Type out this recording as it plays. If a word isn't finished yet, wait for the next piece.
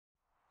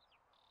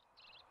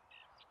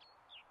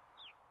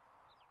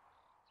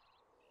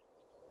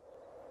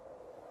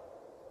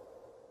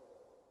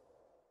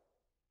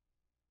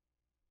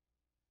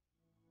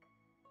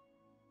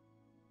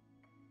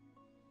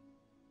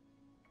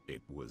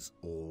It was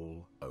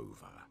all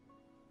over.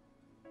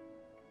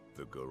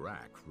 The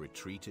Gurak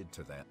retreated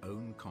to their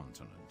own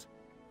continent.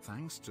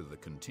 Thanks to the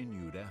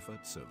continued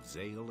efforts of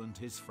Zale and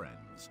his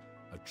friends,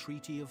 a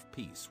treaty of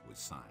peace was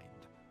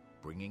signed,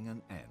 bringing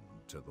an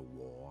end to the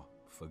war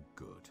for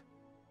good.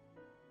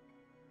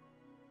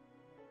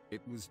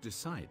 It was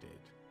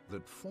decided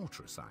that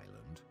Fortress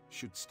Island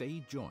should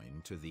stay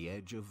joined to the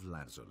edge of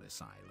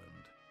Lazarus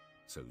Island,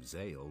 so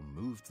Zale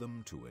moved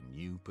them to a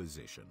new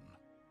position,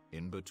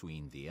 in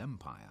between the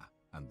Empire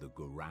and the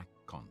Gurak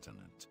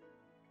continent.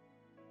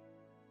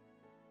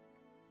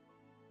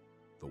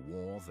 The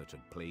war that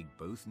had plagued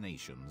both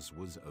nations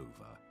was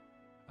over,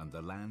 and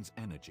the land's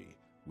energy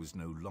was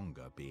no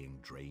longer being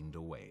drained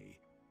away.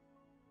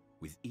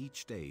 With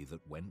each day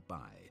that went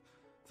by,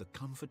 the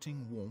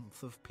comforting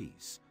warmth of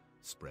peace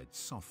spread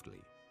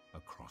softly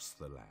across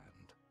the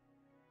land.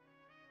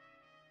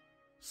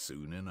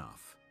 Soon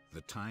enough,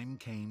 the time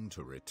came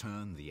to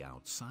return the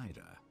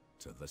outsider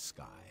to the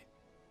sky.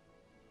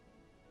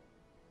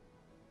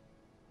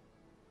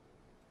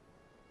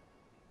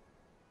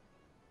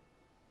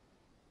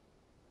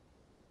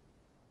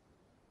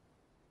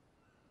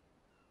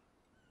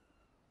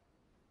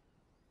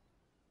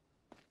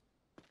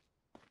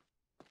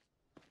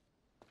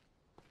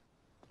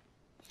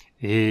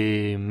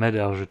 Et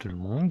m'adarge tout le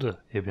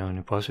monde, et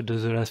bienvenue pour la suite de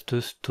The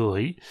Last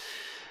Story.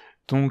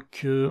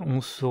 Donc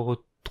on se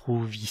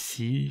retrouve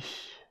ici,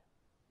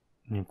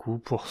 du coup,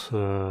 pour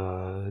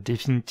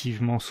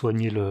définitivement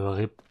soigner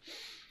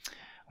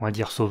on va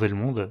dire sauver le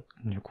monde,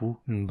 du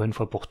coup, une bonne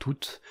fois pour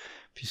toutes,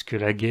 puisque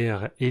la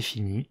guerre est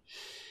finie.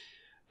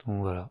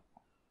 Donc voilà.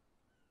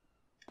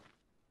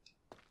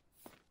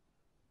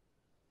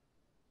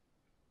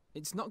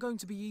 It's not going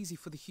to be easy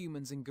for the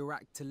humans in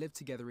Gurak to live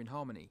together in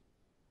harmony.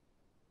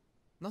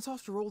 Not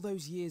after all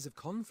those years of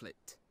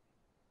conflict.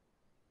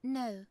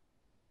 No.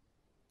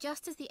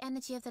 Just as the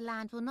energy of the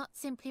land will not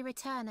simply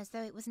return as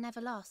though it was never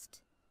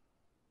lost.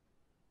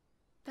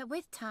 But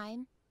with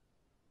time,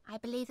 I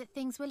believe that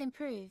things will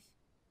improve.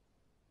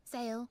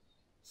 Zale,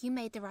 you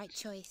made the right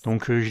choice.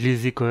 Donc je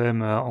les ai quand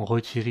même en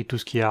retiré tout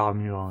ce qui est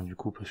armure, hein, du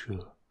coup, parce que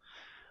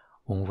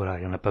bon voilà,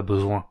 il y en a pas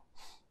besoin.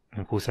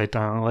 Du coup, ça va être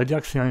on va dire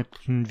que c'est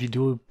une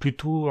vidéo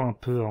plutôt un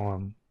peu,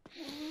 on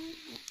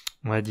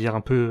va dire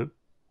un peu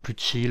plus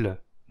chill.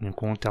 Du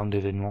coup, en termes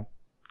d'événements,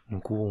 du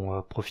coup, on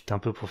va profiter un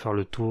peu pour faire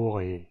le tour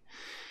et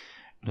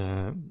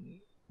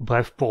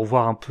bref, pour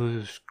voir un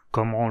peu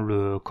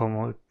comment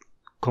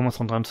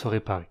c'est en train de se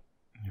réparer.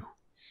 Du coup,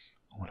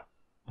 voilà.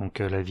 Donc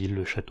la ville,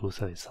 le château,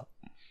 ça et ça.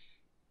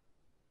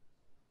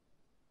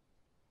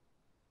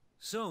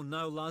 So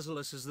now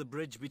Lazarus is the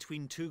bridge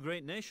between two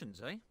great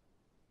nations, eh?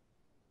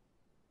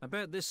 I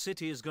bet this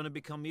city is going to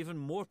become even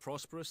more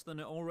prosperous than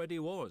it already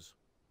was.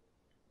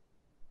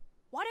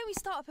 Why don't we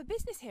start up a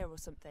business here or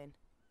something?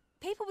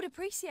 People would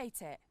appreciate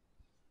it.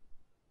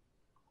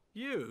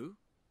 You?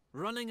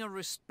 Running a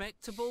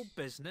respectable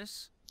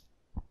business?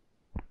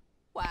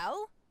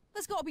 Well,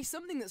 there's got to be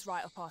something that's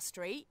right up our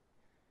street.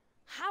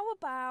 How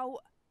about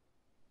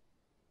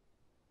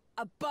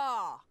a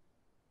bar?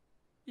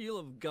 You'll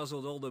have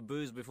guzzled all the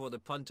booze before the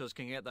punters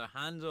can get their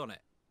hands on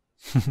it.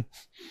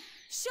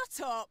 Shut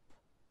up!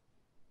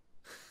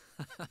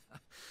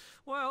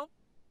 Well,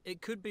 it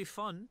could be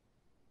fun.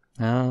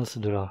 Ah, c'est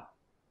de là.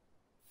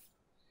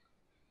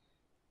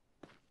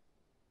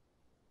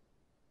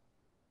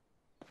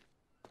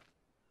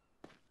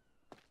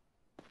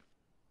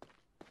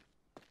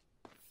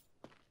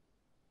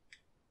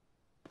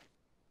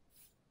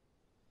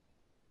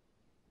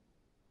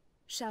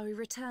 Shall we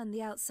return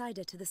the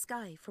outsider to the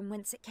sky from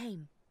whence it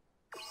came?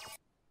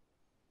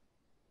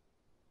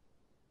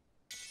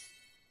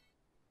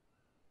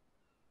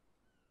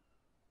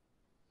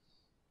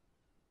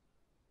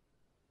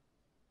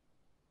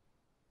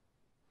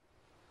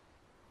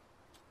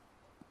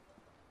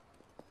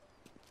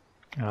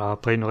 Alors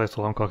après, il nous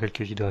restera encore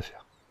quelques vidéos à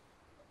faire.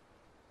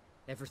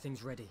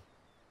 Everything's ready.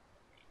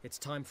 It's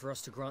time for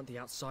us to grant the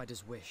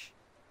outsider's wish.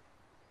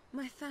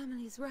 My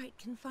family's right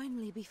can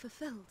finally be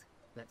fulfilled.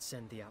 Let's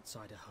send the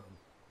outsider home.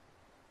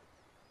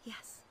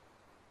 Yes.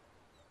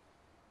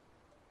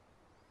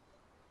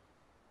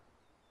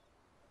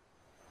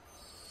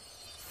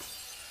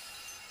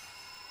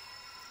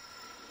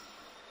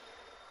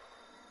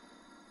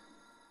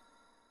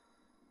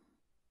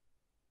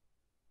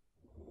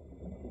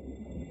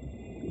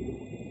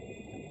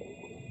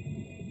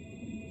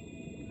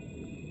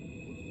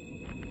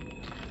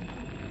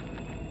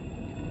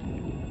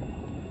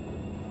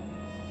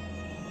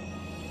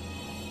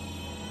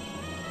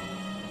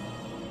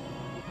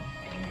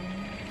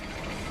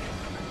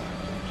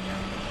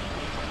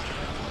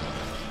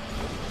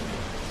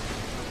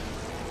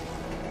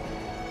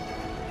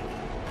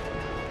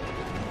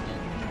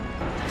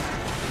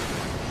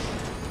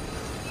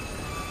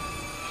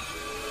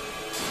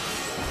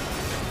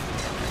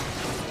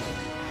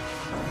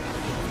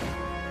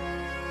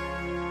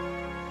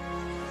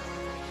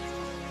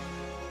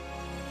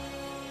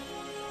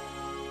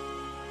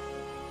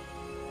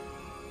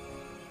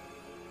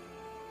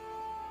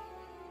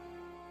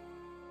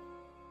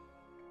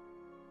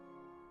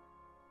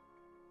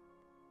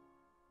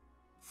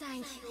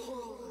 Thank you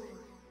all.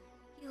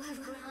 You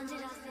have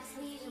granted us the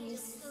freedom we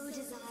so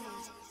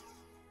desired.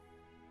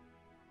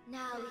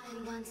 Now we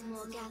can once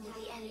more gather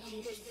the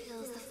energy that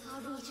fills the far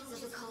reaches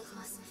of the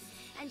cosmos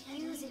and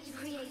use it to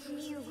create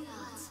new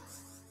worlds.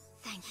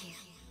 Thank you.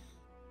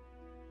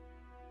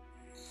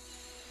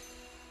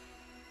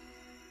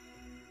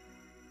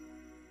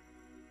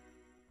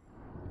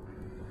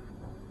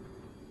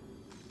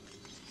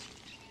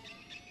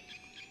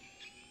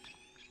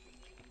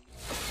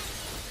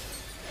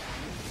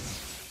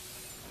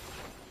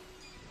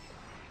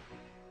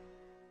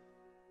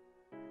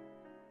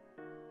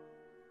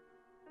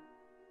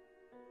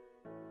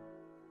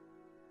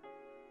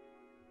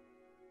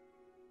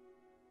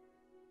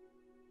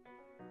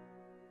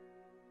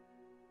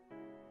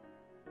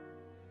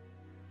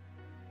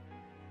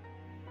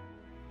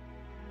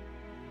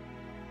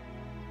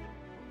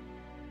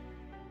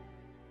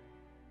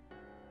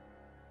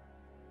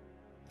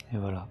 Et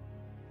voilà.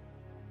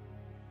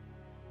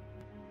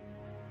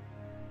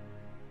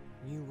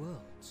 New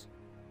worlds.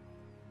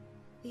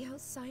 The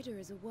outsider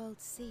is a world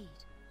seed.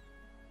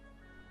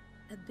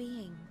 A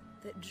being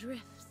that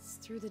drifts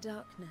through the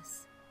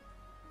darkness,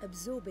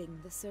 absorbing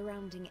the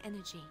surrounding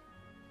energy.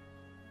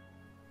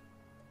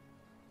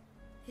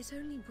 It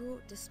only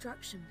brought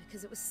destruction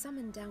because it was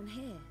summoned down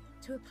here,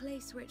 to a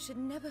place where it should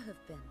never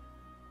have been.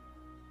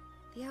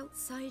 The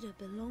outsider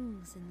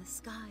belongs in the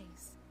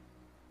skies,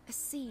 a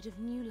seed of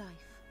new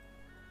life.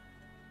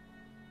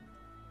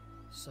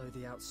 So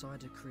the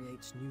outsider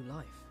creates new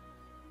life?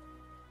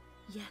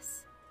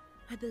 Yes,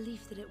 I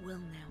believe that it will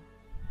now.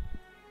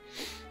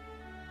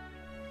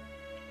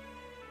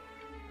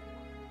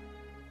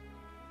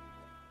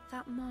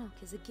 That mark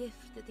is a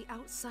gift that the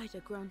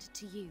outsider granted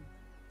to you.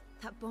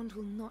 That bond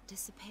will not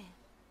disappear.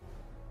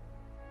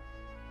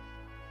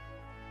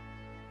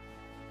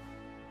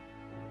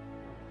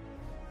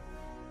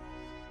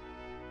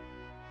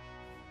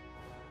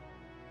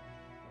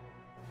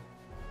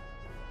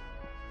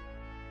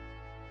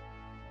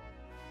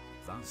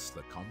 Thus,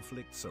 the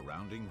conflict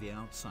surrounding the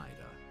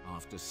outsider,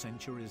 after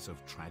centuries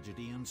of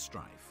tragedy and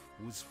strife,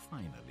 was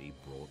finally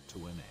brought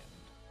to an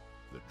end.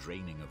 The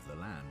draining of the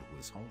land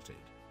was halted,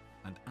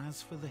 and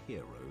as for the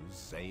heroes,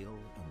 Zale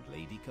and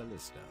Lady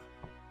Callista,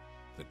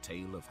 the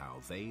tale of how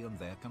they and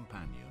their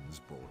companions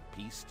brought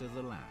peace to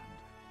the land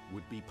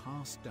would be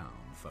passed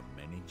down for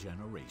many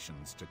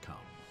generations to come.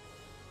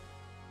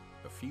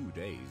 A few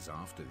days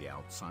after the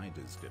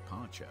outsider's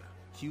departure,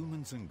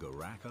 humans and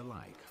Gurak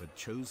alike had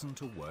chosen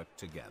to work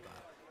together,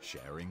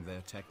 sharing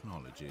their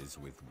technologies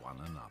with one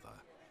another,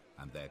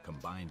 and their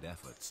combined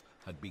efforts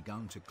had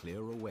begun to clear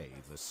away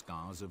the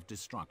scars of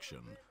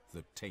destruction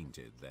that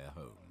tainted their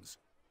homes.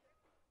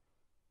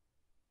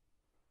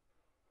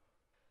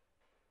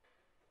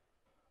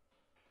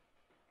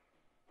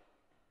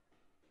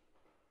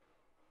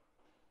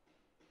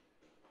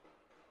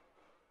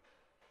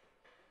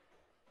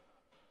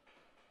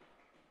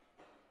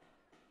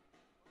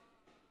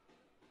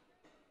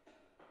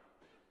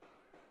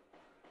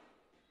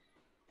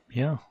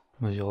 Bien,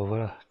 me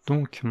revoilà.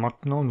 Donc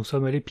maintenant nous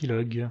sommes à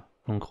l'épilogue.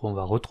 Donc on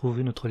va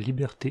retrouver notre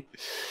liberté.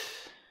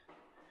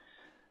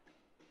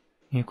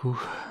 Du coup,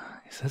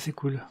 et ça c'est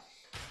cool.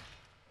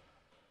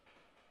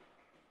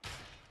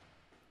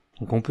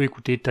 Donc on peut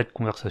écouter tas de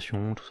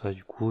conversations, tout ça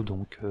du coup.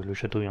 Donc le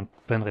château est en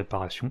pleine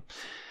réparation.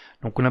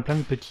 Donc on a plein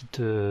de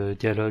petites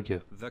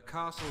dialogues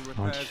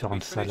dans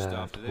différentes salles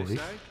à trouver.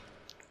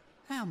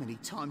 How many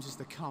times has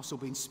the castle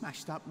been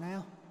smashed up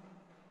now?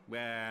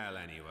 Well,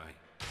 anyway.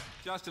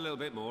 Just a little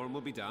bit more and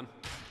we'll be done.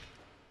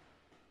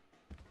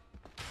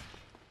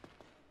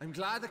 I'm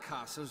glad the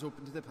castle's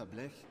open to the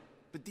public,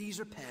 but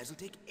these repairs will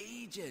take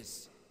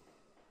ages.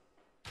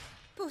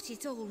 But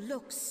it all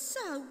looks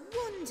so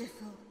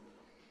wonderful.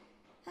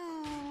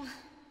 Oh,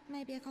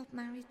 maybe I got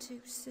married too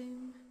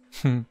soon.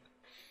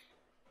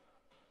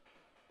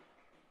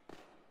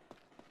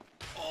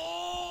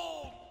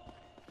 Oh!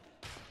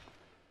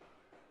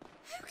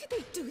 How could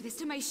they do this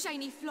to my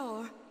shiny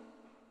floor?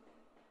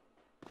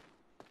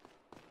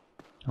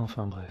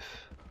 Enfin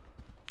bref.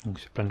 Donc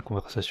c'est plein de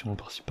conversations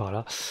par-ci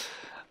par-là.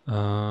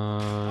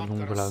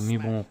 Donc voilà, mais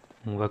bon,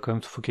 on va quand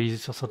même se focaliser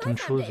sur certaines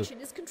choses.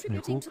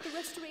 Du coup.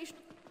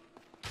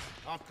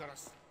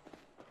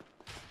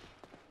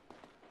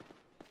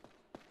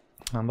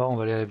 Ah bah on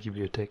va aller à la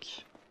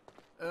bibliothèque.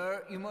 Oh,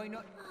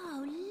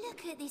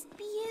 look at this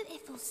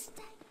beautiful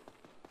state.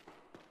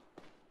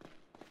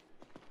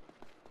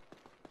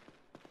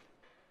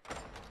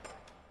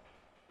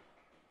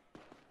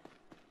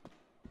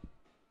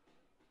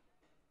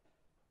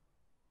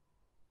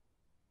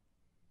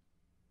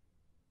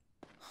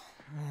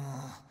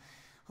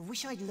 I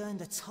wish I'd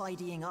learned a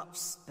tidying up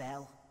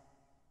spell.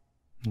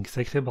 Donc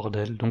sacré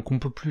bordel. Donc on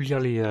peut plus lire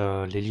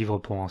les livres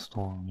pour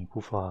l'instant. Du coup,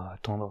 il faudra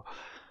attendre.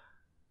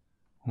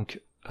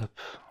 Donc, hop.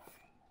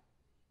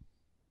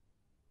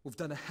 We've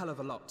done a hell of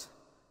a lot,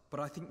 but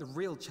I think the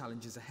real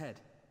challenge is ahead.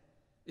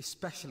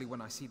 Especially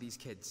when I see these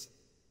kids.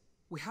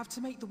 We have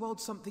to make the world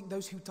something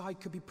those who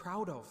died could be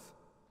proud of.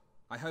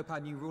 I hope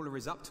our new ruler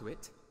is up to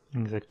it.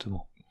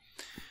 Exactement.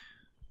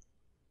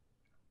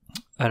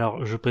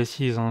 Alors, je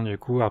précise, hein, du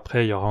coup,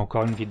 après, il y aura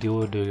encore une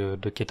vidéo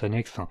de quête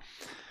annexe, hein,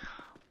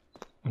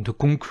 de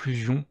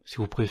conclusion, si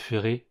vous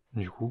préférez,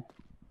 du coup.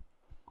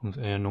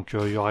 Et donc,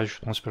 il y aura, je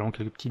pense,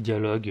 quelques petits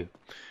dialogues,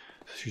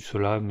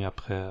 cela, mais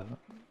après,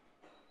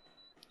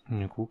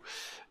 du coup,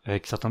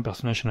 avec certains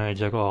personnages qu'on avait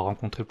déjà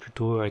rencontrés plus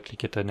tôt avec les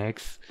quêtes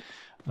annexes,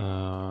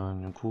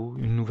 du coup,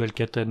 une nouvelle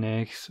quête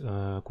annexe,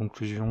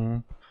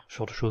 conclusion, ce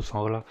genre de choses, enfin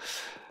voilà.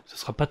 Ce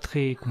sera pas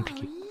très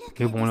compliqué.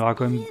 Mais bon, on aura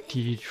quand même des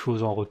petites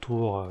choses en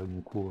retour,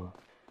 du coup.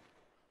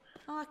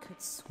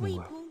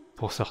 Voilà,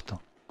 pour certains.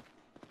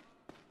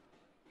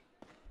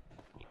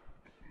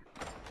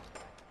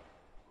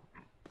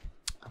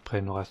 Après,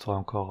 il nous restera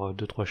encore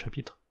 2-3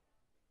 chapitres.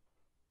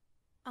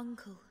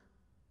 Uncle.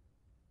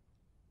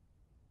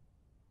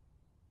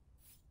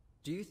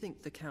 Do you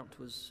think the Count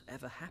was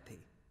ever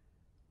happy?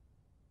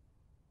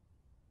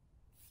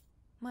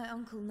 My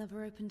uncle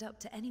never opened up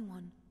to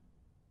anyone.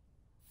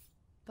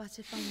 But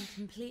if I'm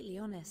completely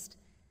honest,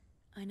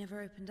 I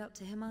never opened up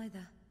to him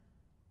either.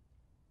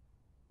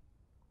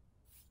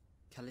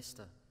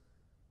 Callista,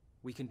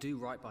 we can do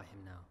right by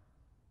him now.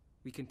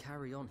 We can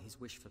carry on his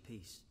wish for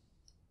peace.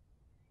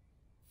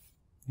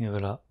 Et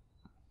voilà.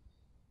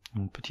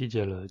 Un petit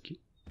dialogue.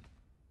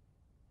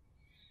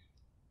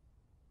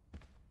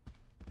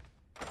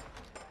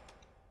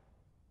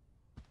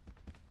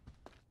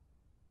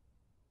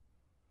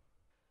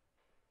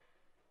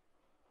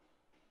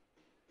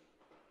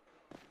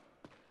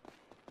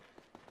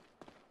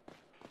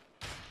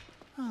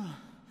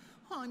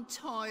 I'm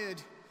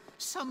tired.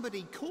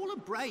 Somebody call a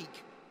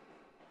break.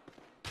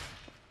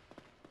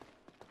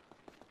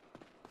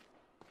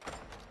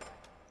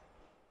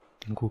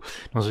 Du coup,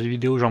 dans cette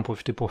vidéo, j'en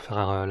profite pour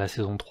faire la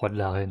saison 3 de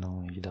l'arène,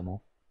 hein,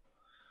 évidemment.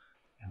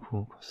 Du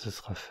coup, ce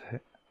sera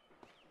fait.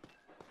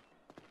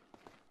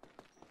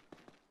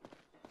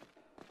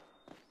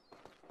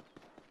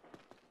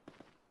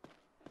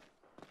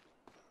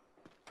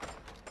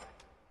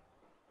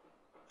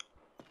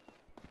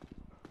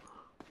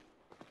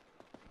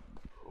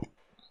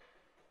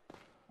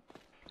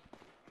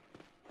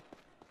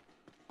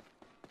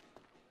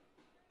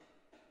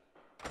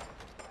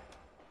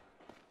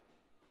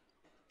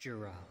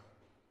 Jural.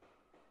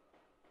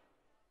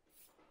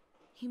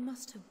 He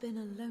must have been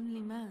a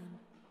lonely man.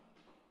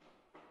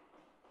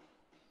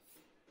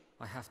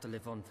 I have to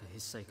live on for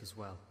his sake as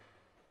well.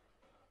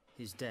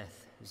 His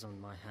death is on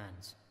my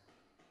hands.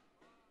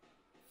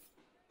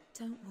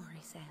 Don't worry,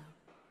 Zale.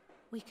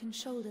 We can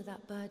shoulder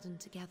that burden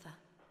together.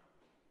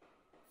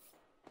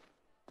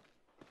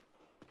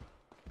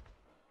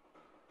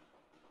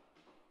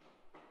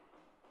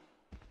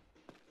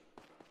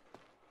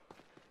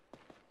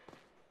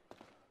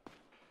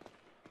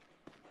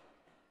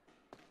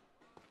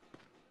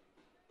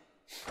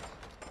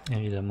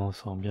 Évidemment,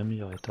 c'est en bien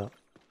meilleur état.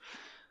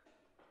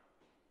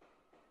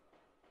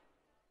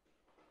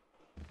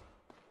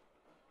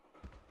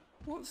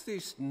 What's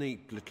this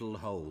neat little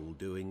hole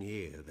doing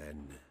here,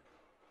 then?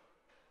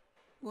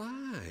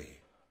 Why,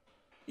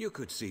 you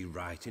could see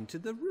right into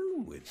the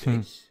room with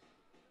this.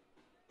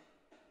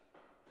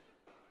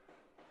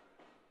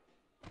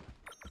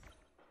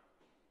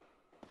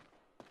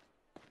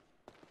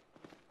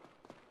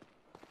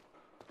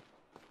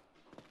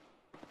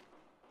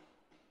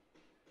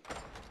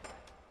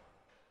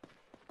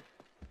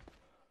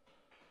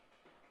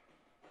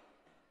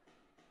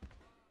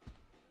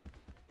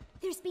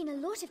 There's been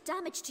a lot of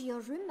damage to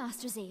your room,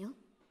 Master Zale.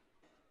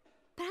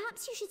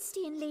 Perhaps you should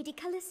stay in Lady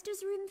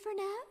Callista's room for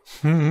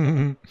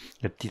now?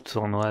 La petite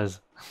sournoise.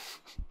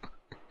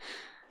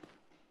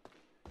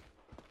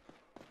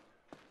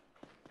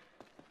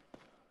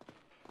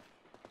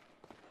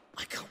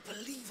 I can't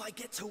believe I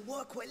get to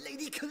work where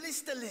Lady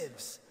Callista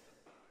lives.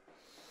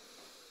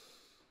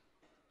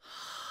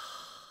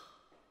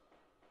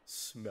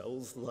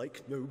 Smells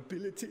like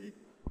nobility.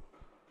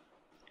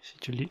 Si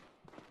tu lis.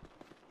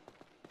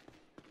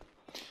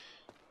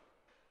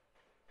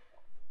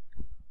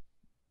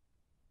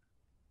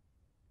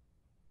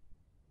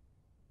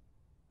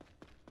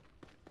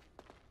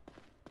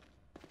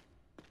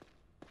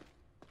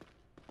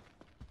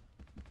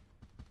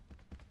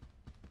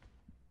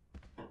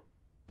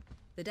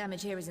 The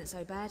damage here isn't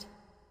so bad.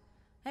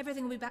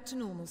 Everything will be back to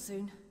normal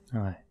soon.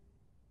 Ouais.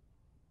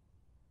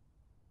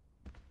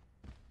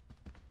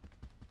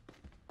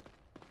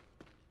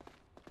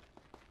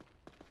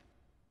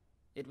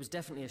 It was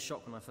definitely a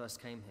shock when I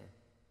first came here.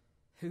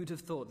 Who'd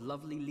have thought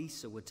lovely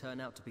Lisa would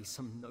turn out to be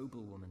some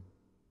noble woman?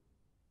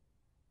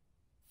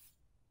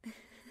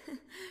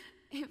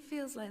 It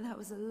feels like that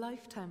was a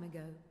lifetime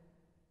ago.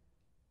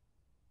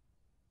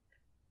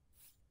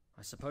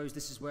 I suppose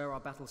this is where our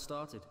battle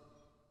started.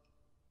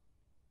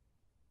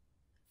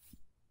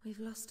 We've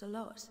lost a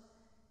lot.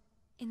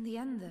 In the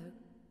end, though,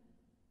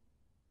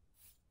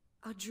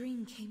 our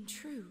dream came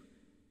true.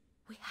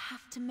 We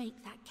have to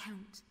make that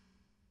count.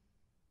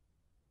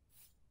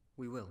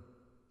 We will.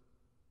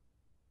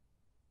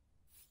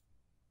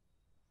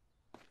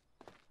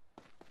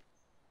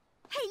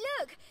 Hey,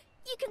 look!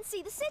 You can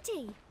see the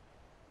city!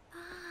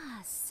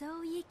 Ah,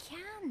 so you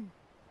can.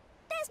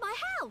 There's my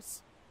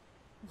house!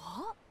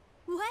 What?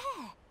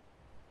 Where?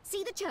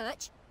 See the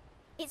church?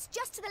 It's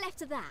just to the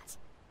left of that.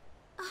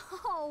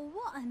 Oh,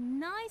 what a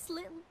nice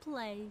little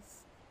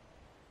place.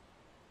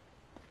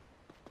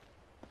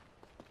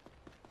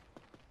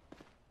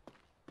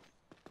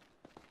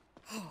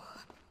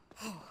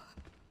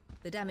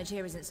 The damage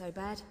here isn't so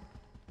bad.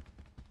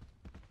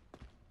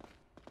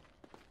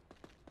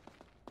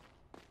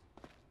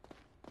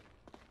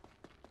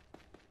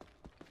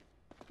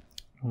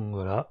 Donc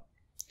voilà.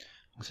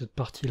 Donc cette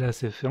partie-là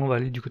c'est fait. On va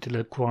aller du côté de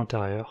la cour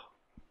intérieure.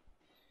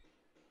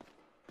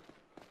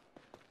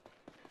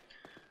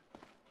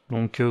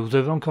 Donc vous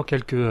avez encore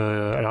quelques...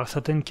 alors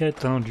certaines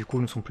quêtes du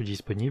coup ne sont plus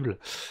disponibles.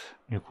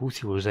 Du coup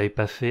si vous les avez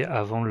pas fait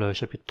avant le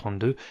chapitre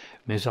 32.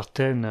 Mais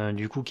certaines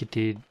du coup qui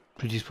étaient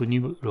plus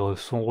disponibles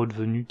sont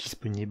redevenues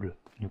disponibles.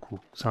 Du coup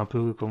c'est un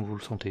peu comme vous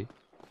le sentez.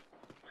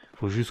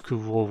 Faut juste que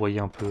vous revoyez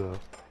un peu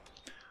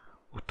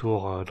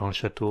autour dans le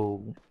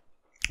château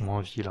ou en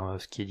ville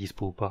ce qui est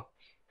dispo ou pas.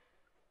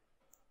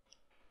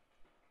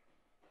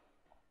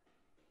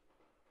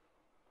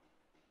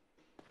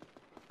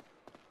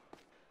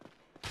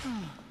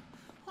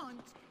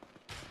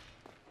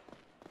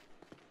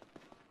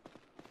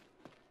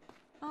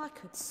 I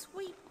could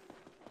sweep.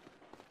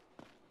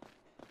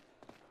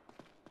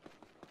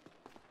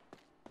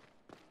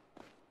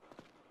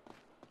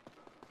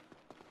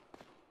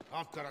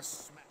 I've got a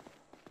smack.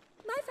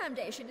 My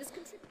foundation is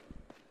contributing.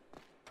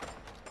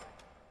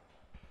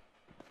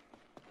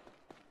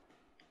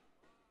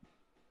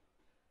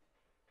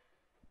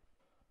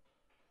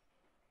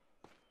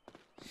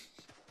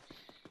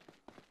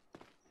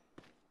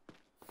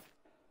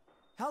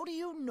 How do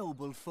you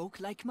noble folk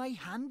like my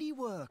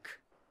handiwork?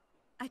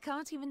 I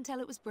can't even tell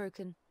it was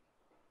broken.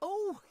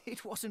 Oh,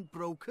 it wasn't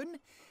broken.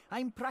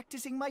 I'm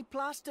practicing my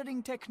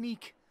plastering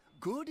technique.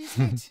 Good,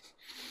 isn't it?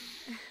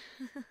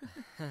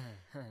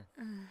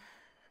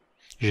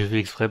 J'ai fait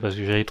exprès parce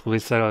que j'avais trouvé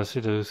ça,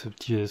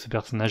 ce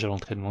personnage à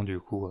l'entraînement du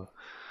coup,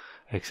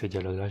 avec ces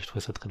dialogues-là, je trouvais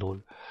ça très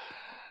drôle.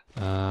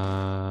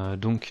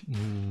 Donc,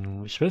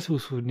 je sais pas si vous vous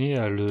souvenez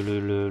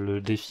le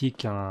défi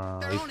qu'un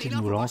Rifting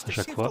nous lance à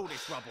chaque fois.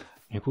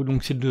 Du coup,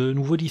 donc c'est de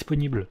nouveau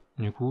disponible.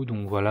 Du coup,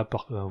 donc voilà,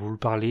 vous le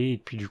parlez et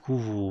puis du coup,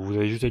 vous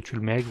avez juste à tuer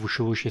le mec, vous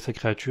chevauchez sa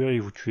créature et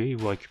vous tuez et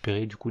vous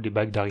récupérez du coup des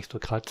bagues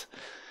d'aristocrate.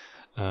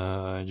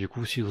 Du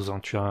coup, si vous en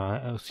tuez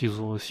si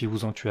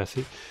vous en tuez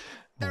assez.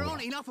 Bon,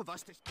 voilà.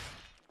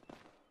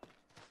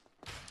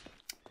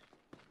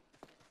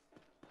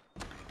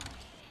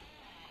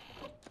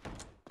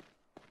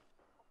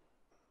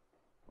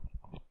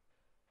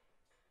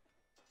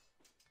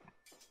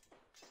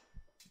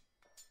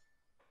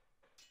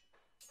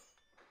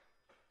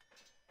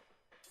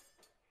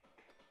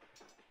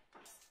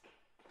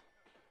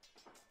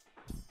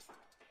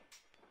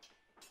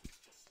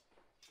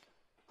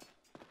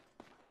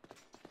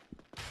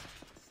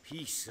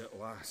 Peace at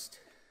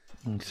last.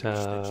 Donc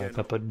ça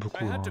papote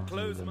beaucoup,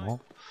 évidemment.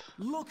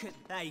 Look at...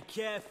 Hey,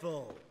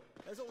 careful.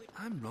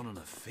 I'm running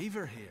a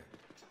fever here.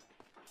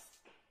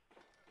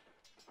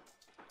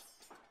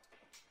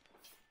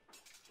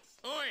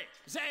 Oi,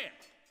 Zaya!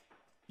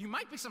 You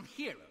might be some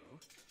hero,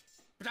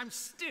 but I'm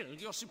still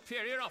your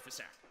superior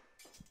officer.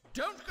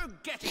 Don't go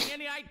getting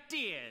any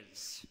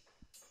ideas.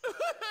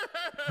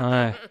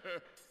 Ouais.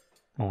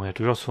 Bon, il y a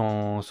toujours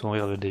son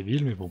rire de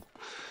débile, mais bon.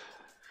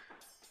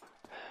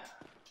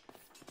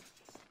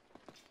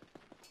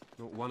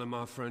 On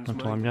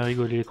va bien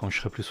rigoler quand je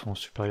serai plus son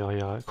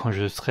supérieur, quand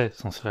je serai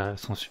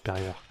son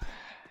supérieur.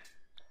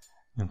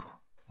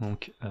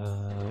 Donc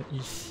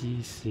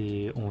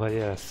ici on va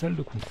aller à la salle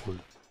de contrôle.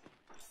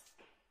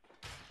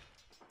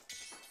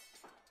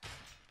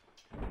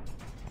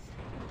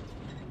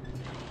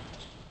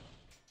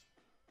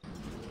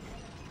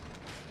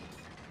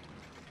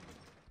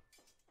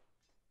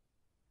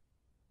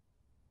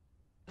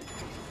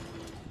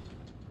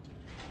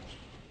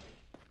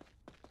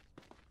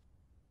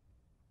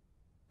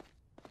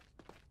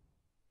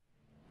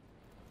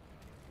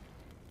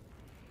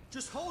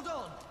 Just hold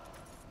on.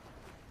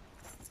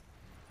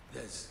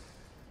 There's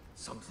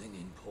something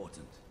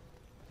important.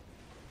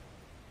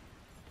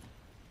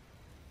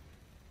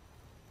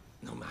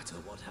 No matter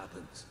what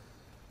happens,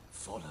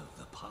 follow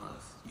the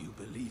path you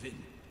believe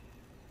in.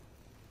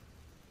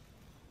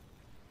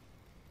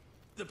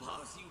 The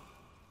path you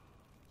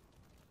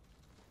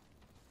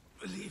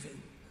believe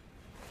in.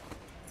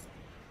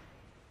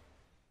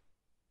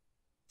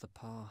 The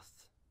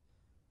path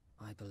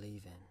I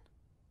believe in.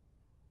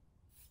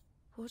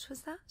 What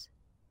was that?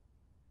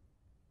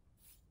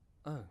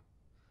 Oh.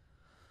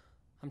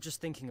 I'm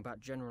just thinking about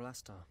General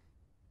Astar.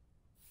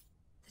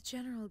 The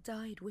General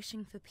died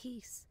wishing for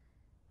peace.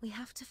 We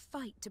have to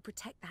fight to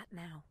protect that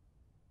now.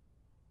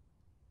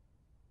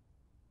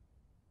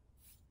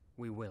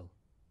 We will.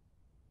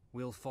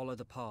 We'll follow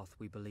the path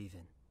we believe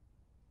in.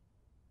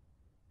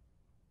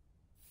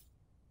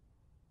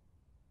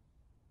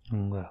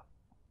 Donc voilà.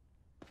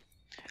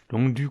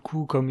 Donc du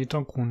coup, comme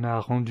étant qu'on a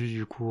rendu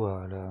du coup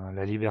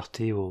la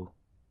liberté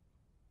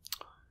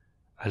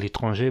à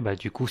l'étranger, bah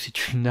du coup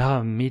c'est une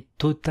arme mais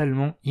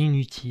totalement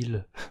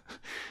inutile.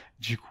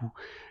 Du coup,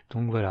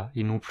 Donc voilà,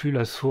 ils n'ont plus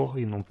la source,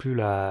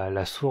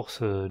 la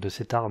source de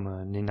cette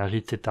arme,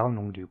 l'énergie de cette arme,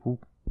 donc du coup,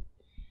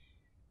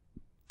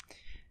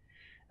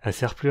 elle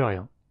sert plus à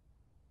rien.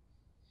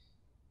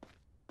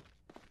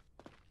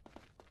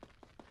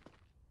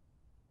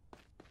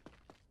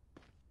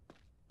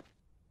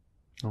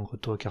 Donc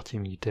retour au quartier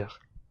militaire.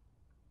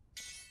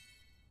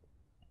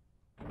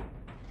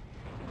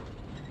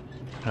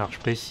 Alors je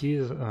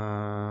précise, on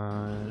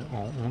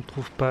ne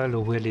trouve pas le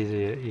Well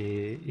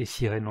et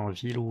Sirène en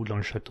ville ou dans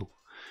le château.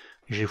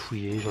 J'ai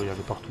fouillé, j'ai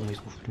regardé partout, mais ils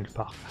se trouvent nulle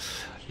part.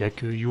 Il n'y a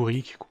que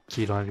Yuri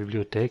qui est dans la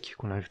bibliothèque,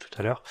 qu'on a vu tout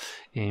à l'heure,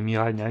 et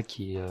Mirania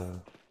qui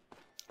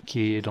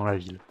est dans la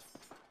ville.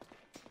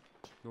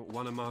 Not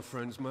one of my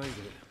friends made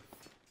it.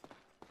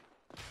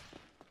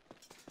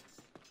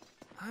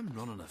 I'm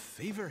running a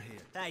fever here.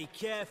 Hey,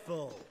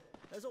 careful.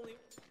 There's only...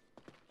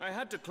 I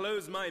had to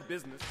close my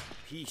business.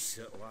 Peace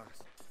at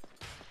last.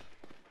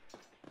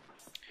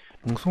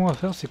 Donc ce qu'on va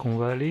faire, c'est qu'on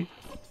va aller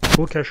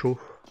au cachot.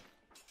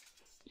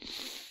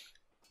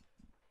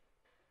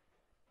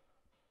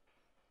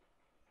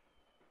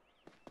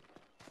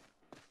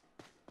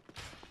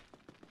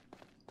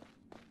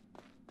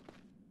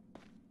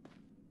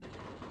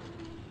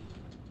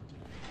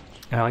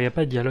 Alors il n'y a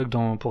pas de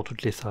dialogue pour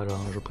toutes les salles, hein,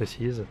 je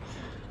précise.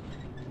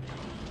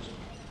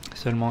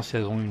 Seulement si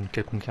elles ont une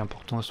quelconque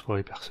importance pour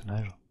les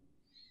personnages.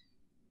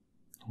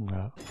 Donc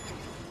voilà.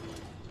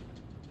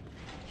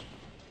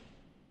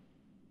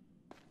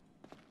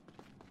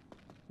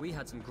 We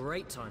had some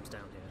great times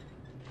down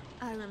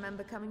here. I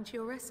remember coming to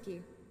your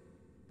rescue.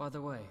 By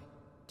the way,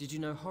 did you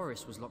know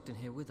Horace was locked in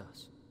here with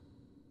us?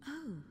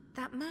 Oh,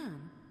 that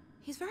man.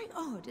 He's very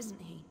odd,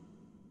 isn't he?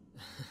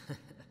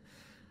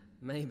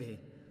 Maybe.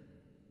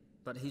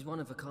 But he's one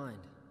of a kind.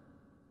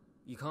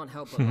 You can't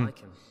help but like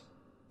him.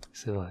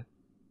 C'est vrai.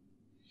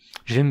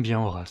 J'aime bien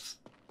Horace.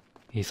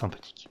 Il est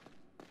sympathique.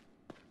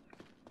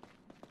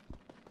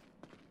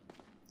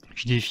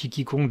 Je défie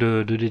quiconque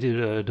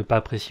de pas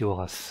apprécier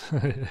Horace.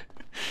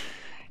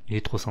 Il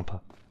est trop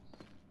sympa.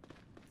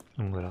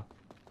 Donc voilà.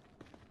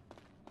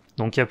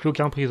 Donc il n'y a plus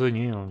aucun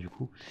prisonnier, hein, du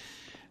coup.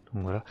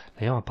 Donc voilà.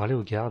 D'ailleurs on va parler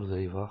aux gardes, vous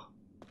allez voir.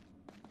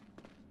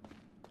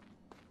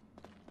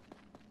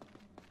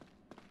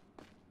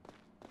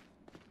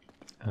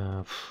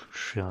 Je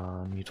fais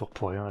un demi-tour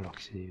pour rien alors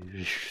que j'ai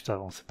juste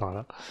avancé par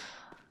là.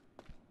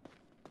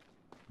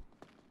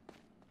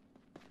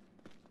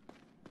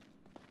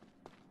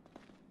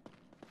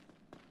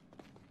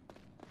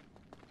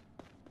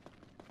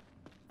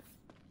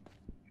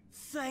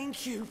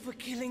 Thank you for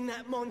killing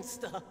that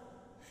monster.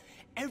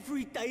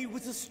 Every day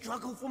was a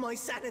struggle for my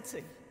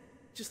sanity.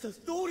 Just the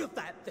thought of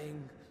that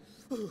thing.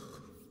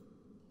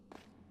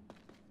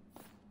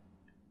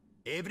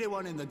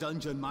 Everyone in the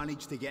dungeon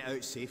managed to get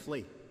out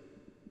safely.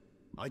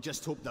 I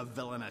just hope the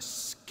villainous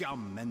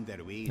scum mend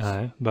their ways.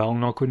 Ouais, bah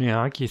on en connaît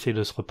un qui essaie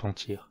de se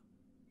repentir.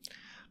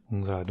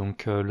 Donc voilà,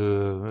 donc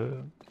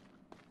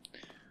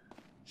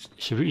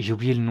j'ai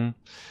oublié le nom.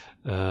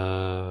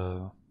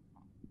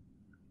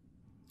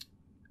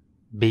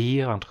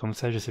 Béir, un truc comme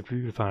ça, je sais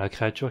plus. Enfin, la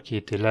créature qui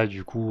était là,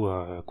 du coup,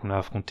 qu'on a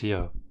affronté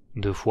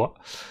 2 fois.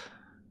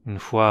 Une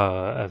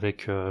fois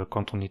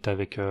quand on était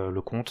avec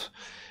le comte,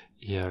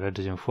 et la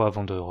deuxième fois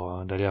avant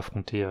d'aller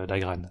affronter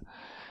Dagran.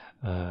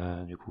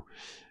 Du coup.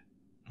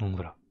 Donc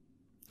voilà.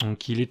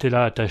 Donc il était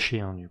là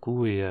attaché, hein, du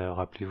coup, et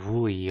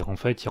rappelez-vous, en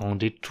fait, il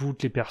rendait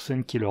toutes les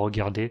personnes qui le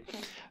regardaient,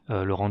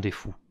 le rendaient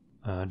fou.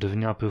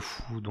 Devenait un peu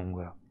fou, donc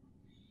voilà.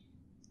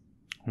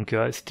 Donc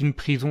c'était une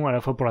prison à la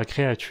fois pour la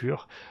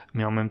créature,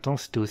 mais en même temps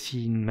c'était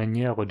aussi une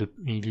manière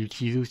il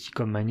l'utilisait aussi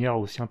comme manière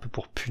aussi un peu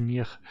pour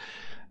punir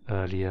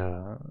les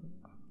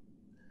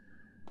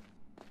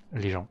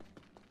gens.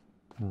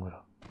 Donc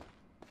voilà.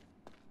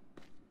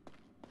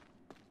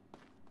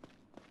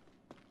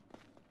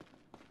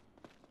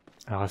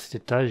 Alors à cet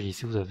étage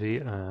ici vous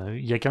avez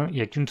il y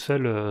a qu'une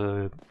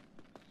seule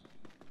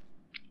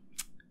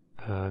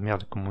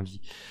merde comment on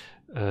dit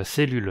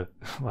cellule,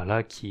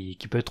 voilà, qui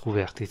peut être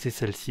ouverte, et c'est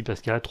celle-ci parce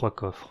qu'elle a 3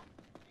 coffres.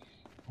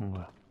 Donc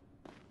voilà.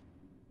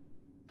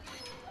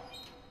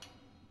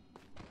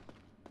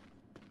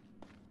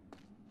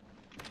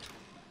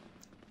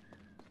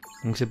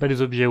 Donc c'est pas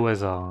des objets au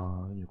hasard,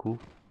 hein, du coup.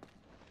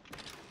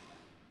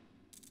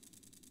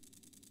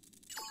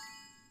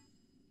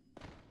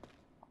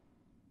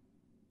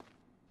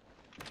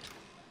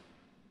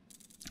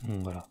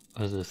 Donc voilà,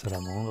 as de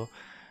salamandre.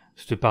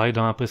 C'était pareil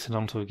dans la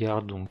précédente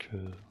sauvegarde, donc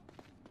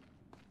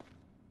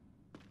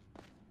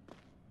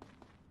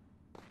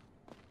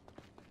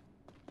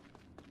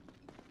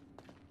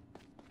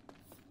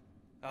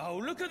Oh,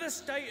 look at the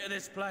state of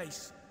this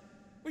place.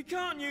 We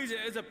can't use it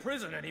as a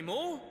prison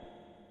anymore.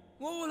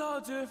 What will I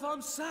do if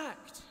I'm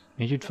sacked?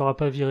 Mais tu te feras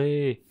pas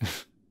virer.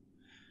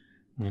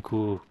 Du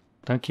coup,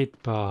 t'inquiète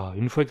pas.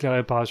 Une fois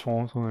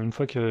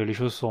que les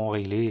choses seront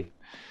réglées,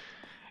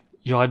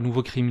 il y aura de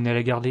nouveaux criminels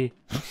à garder.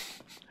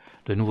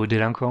 De nouveaux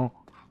délinquants.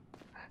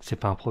 C'est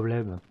pas un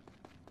problème.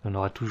 Il y en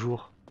aura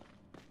toujours.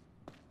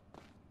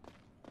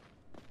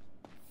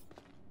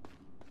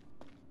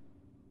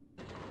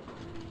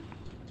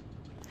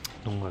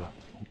 Donc voilà.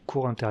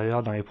 cour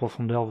intérieure, dans les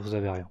profondeurs, vous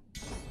avez rien.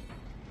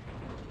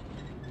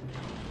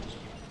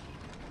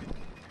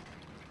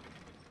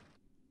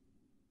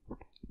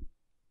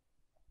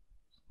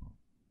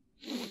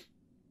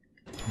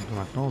 Donc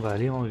maintenant, on va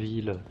aller en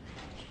ville.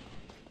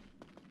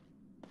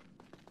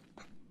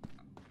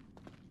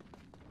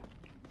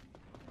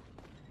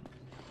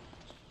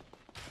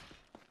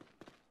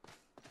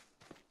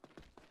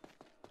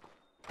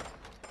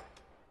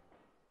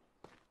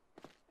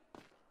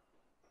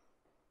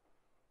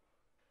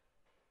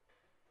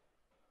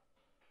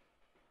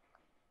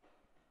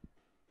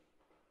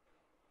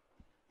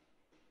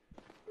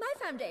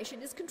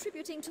 Foundation is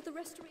contributing to the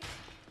restoration.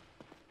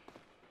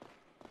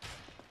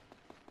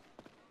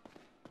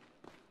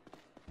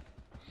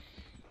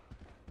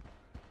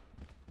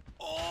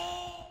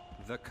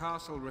 The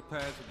castle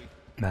repairs will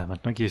be... Bah,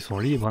 maintenant qu'ils sont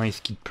libres, hein, ils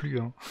se quittent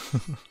plus. Hein.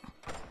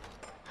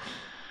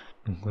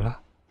 Donc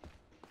voilà.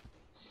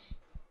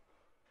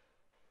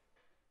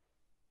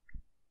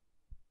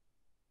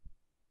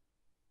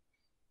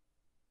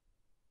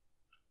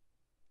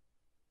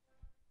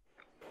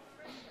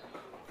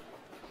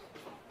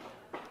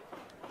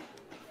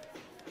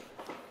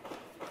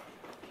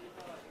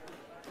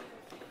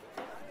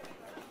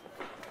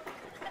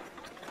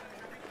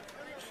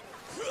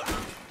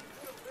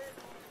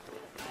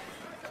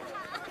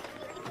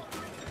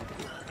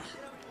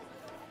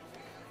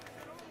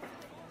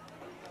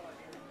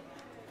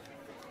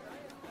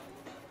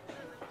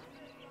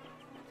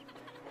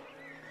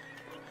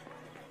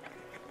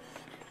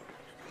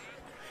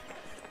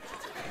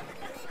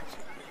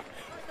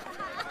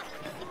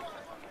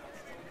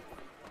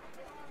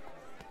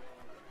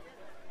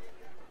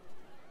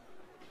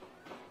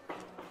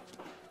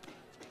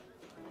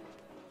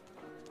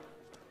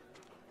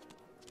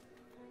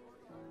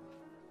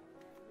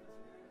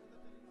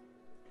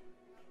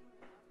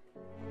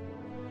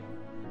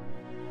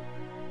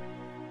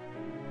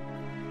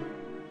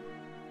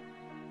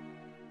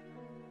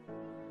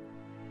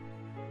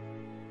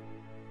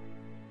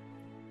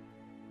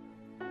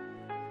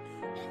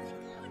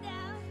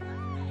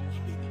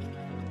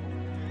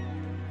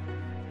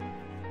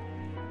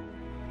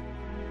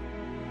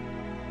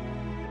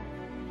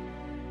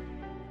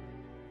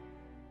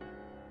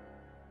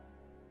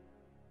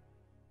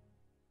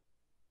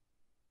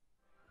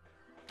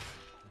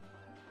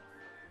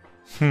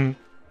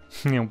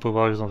 Et on peut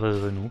voir juste en face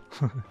de nous.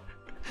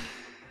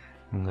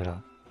 Donc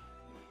voilà.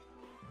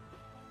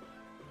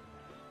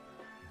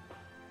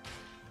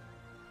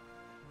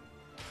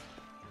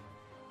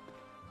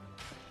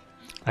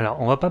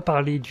 Alors on va pas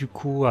parler du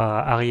coup à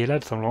Ariella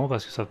tout simplement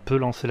parce que ça peut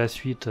lancer la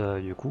suite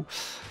du coup.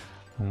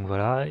 Donc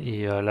voilà,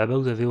 et là-bas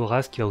vous avez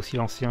Horace qui va aussi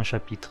lancer un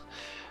chapitre.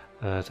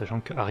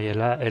 Sachant que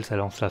Ariella, elle, ça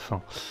lance la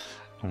fin.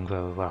 Donc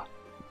voilà.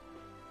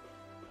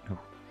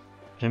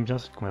 J'aime bien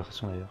cette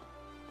conversation d'ailleurs.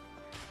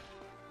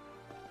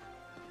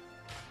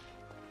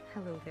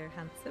 Hello there,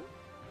 handsome.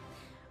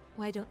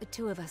 Why don't the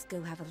two of us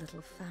go have a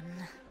little fun?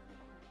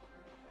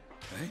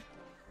 Eh?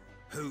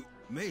 Who?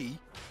 Me?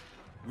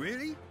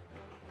 Really?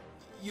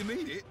 You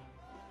mean it?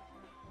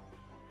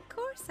 Of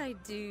course I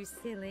do,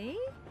 silly.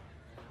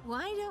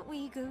 Why don't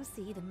we go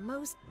see the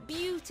most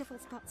beautiful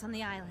spots on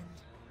the island?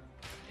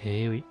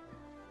 Eh oui.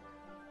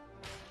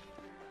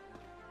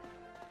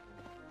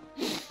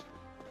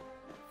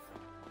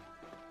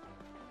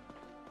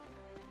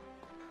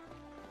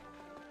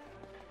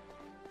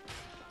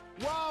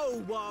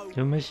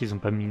 Dommage s'ils ont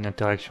pas mis une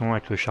interaction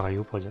avec le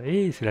chariot pour dire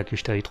hey, c'est là que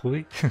je t'avais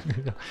trouvé.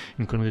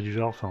 Une connerie du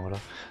genre, enfin voilà.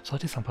 Ça aurait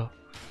été sympa.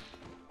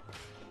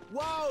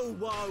 Whoa,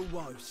 whoa,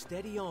 whoa,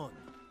 steady on.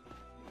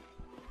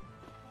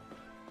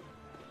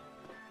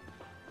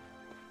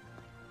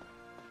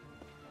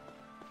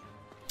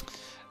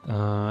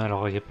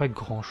 Alors il n'y a pas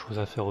grand chose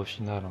à faire au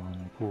final, hein,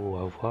 du coup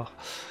à voir.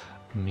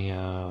 Mais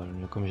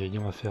comme j'ai dit,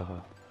 on va faire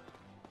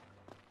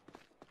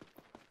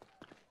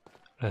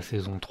la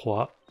saison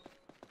 3.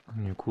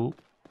 Du coup.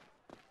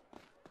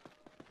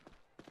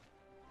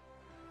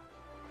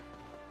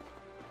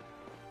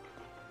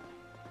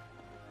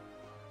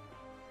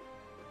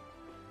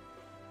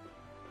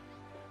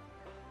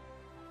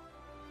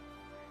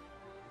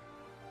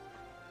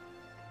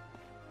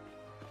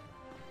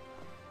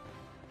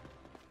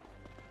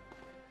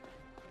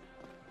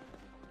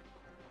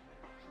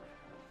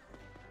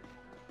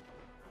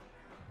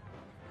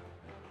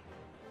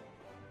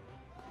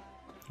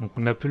 Donc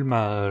on n'a plus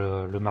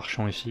le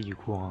marchand ici du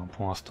coup hein,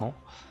 pour l'instant.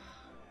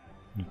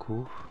 Du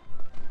coup.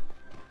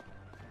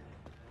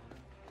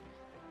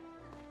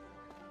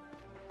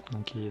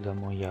 Donc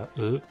évidemment il y a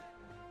eux.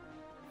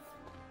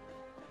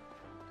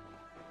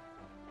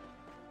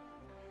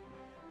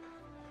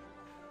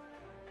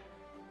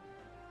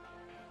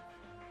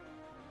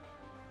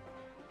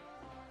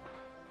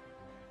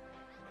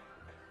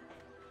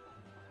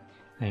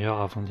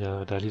 D'ailleurs avant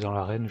d'aller dans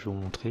l'arène je vais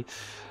vous montrer.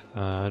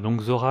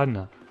 Donc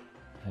Zoran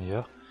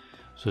d'ailleurs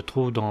se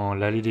trouve dans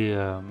l'allée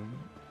des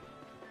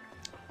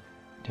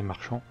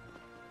marchands.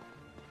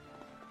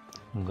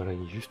 Donc voilà,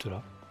 il est juste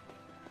là.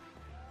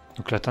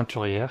 Donc la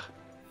teinturière,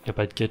 il n'y a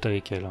pas de quête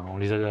avec elle. Hein.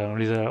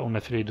 On a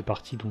fait les deux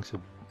parties, donc c'est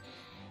bon.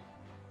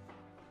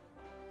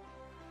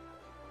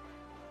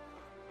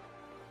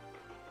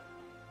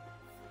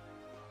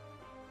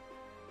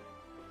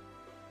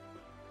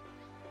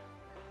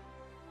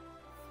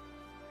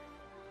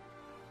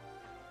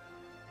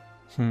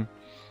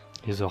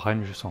 Les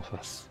oranges juste en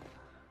face.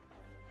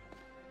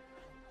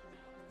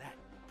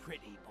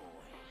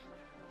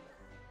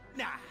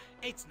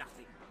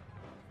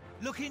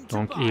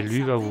 Donc, et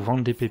lui va vous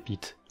vendre des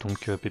pépites.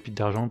 Donc, pépites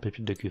d'argent,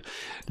 pépites de cuivre.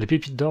 Les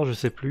pépites d'or, je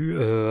sais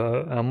plus,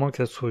 à moins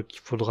qu'il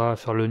faudra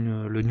faire le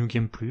New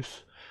Game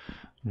Plus.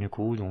 Du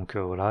coup, donc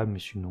voilà, mais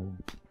sinon...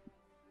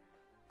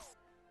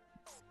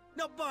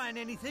 Donc voilà,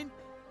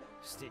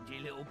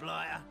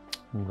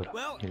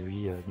 et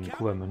lui, du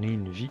coup, va mener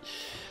une vie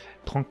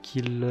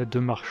tranquille de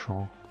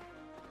marchand.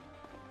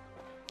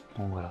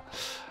 Donc voilà.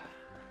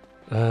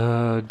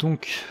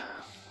 Donc...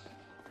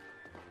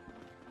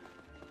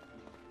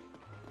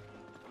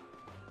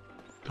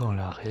 Dans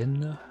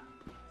l'arène.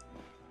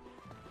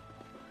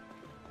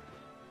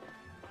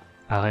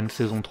 Arène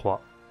saison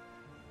 3.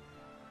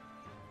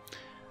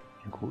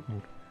 Du coup,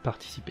 donc,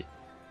 participer.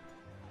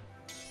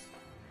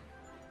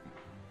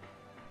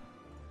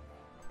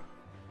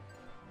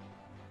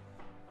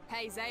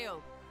 Hey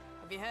Zale,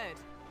 have you heard?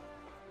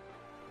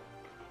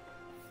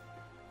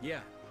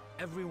 Yeah,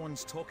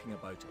 everyone's talking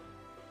about it.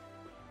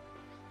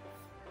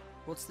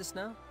 What's this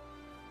now?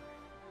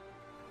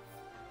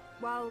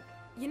 Well,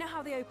 you know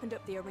how they opened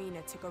up the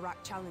arena to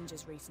Garak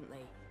challenges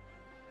recently?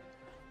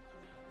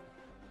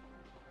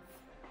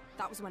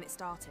 That was when it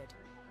started.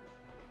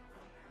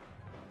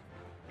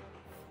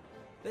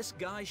 This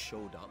guy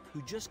showed up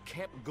who just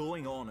kept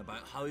going on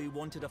about how he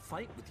wanted a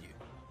fight with you.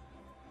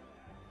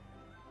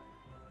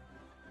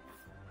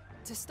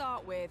 To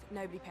start with,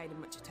 nobody paid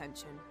him much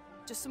attention.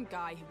 Just some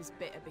guy who was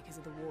bitter because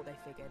of the war, they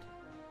figured.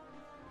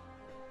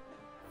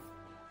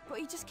 But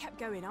he just kept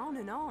going on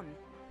and on.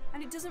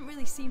 And it doesn't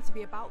really seem to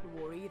be about the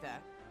war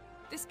either.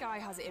 This guy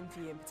has it in for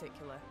you in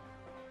particular.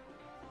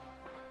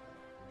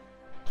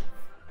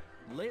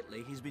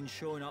 Lately, he's been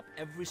showing up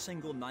every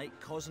single night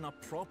causing a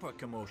proper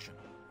commotion.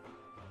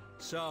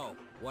 So,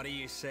 what do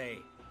you say?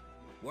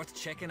 Worth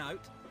checking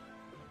out?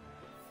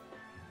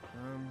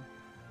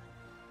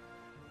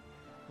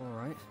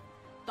 Alright.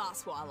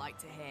 That's what I like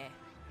to hear.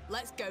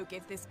 Let's go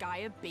give this guy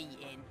a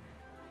beating.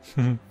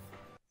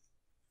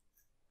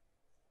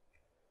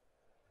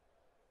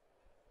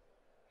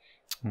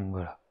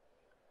 Voilà.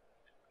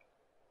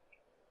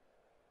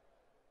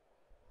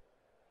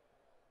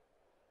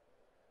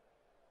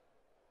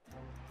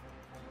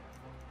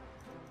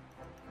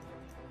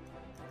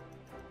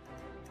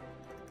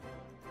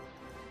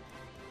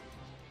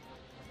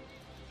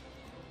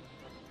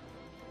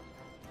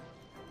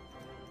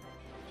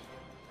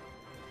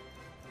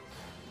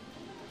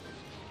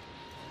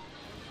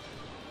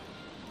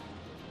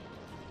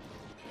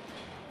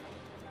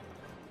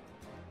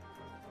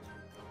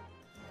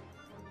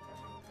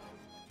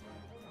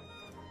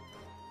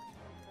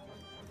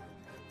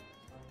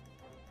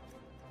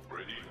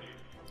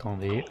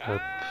 Attendez,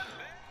 hop.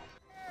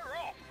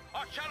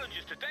 Our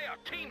challengers today are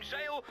Team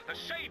Zale, the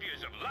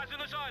saviors of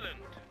Lazarus Island.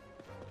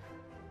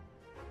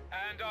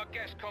 And our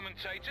guest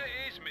commentator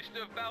is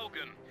Mr.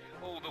 Valgan,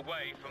 all the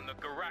way from the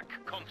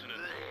Garak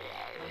continent.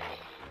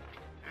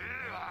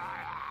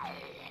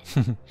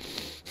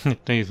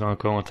 Ils ont un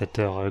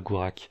commentateur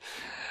Gourak.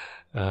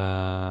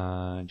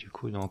 Du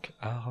coup, donc,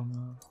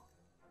 arme.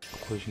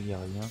 Croix du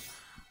gardien.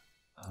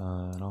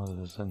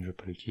 Non, ça ne je vais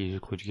pas l'utiliser.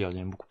 Croix du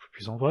gardien beaucoup plus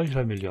puissant. Ouais, je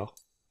l'améliore.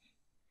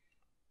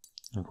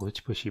 Donc,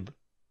 c'est possible.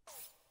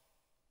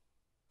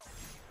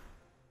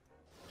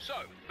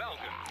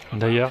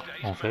 D'ailleurs,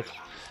 en fait,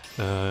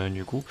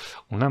 du coup,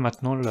 on a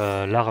maintenant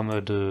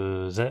l'arme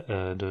de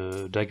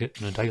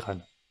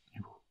Dagran.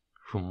 Du coup,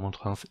 je vous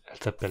montre,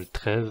 elle s'appelle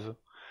Trève.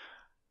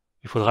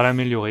 Il faudra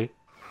l'améliorer.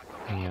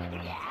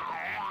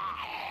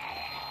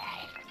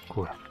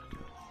 Cool.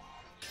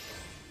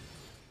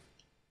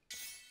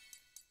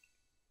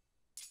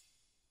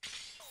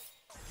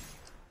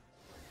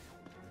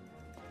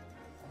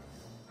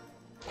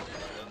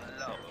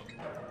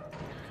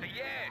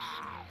 Yes,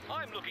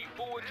 I'm looking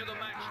forward to the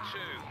match too.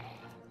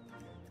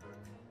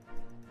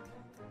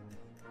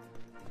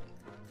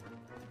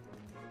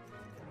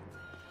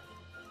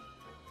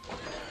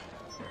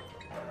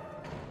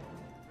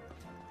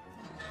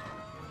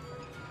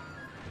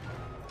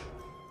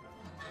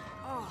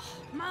 Oh,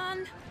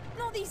 man,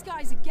 not these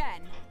guys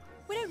again.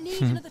 We don't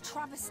need another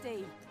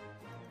travesty.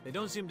 They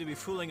don't seem to be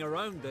fooling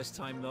around this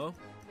time, though.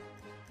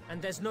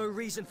 And there's no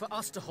reason for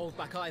us to hold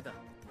back either.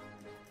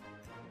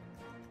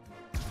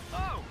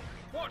 Oh,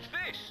 what's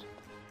this?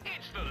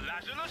 It's the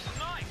Lazarus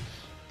Knights.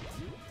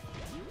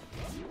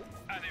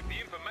 And if the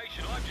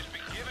information I've just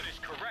been given is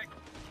correct,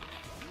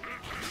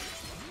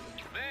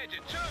 they're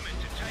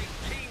determined to take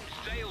Team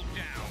Zale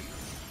down.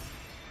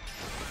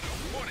 No matter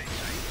what it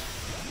takes.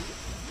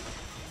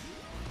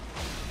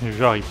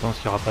 Genre, il pense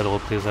qu'il n'y aura pas de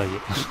représailles.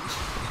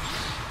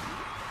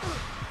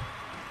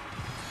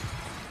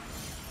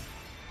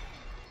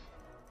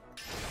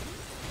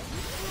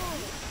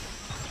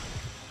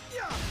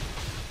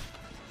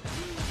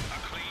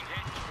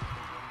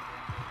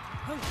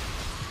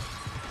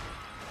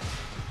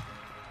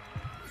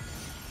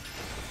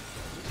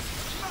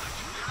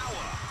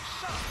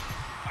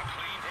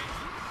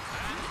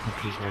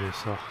 A les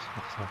sorts, c'est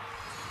pour ça.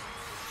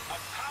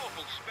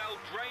 powerful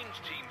drained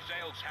Team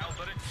Zale's health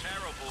at a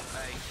terrible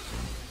pace.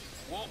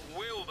 What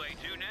will they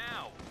do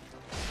now?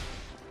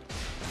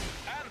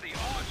 And the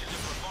archers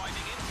are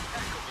providing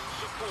impeccable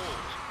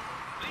support.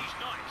 These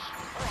knights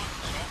are on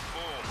top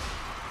form.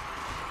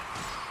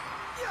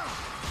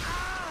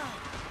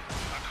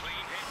 A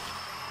clean hit.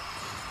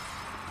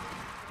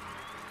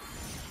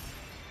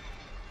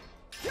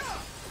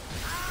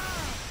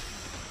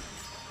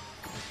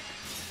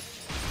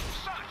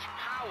 Such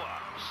power,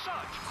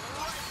 such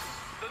great.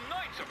 The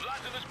Knights of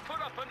Lazarus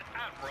put up an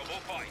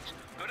admirable fight,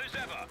 but as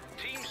ever,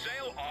 Team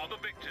Zale are the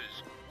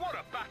victors. What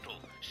a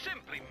battle!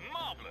 Simply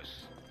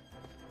marvelous.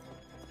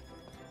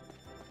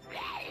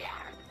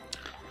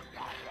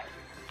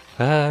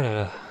 Ah là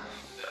là.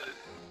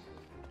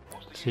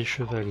 Ces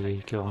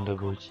chevaliers qui ont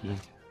d'abrutis.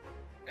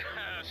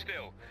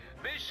 Still,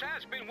 this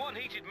has been one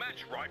heated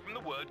match right from the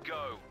word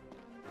go.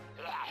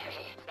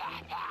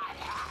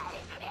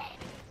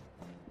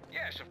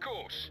 Yes, of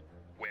course.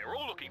 We're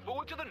all looking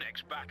forward to the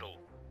next battle.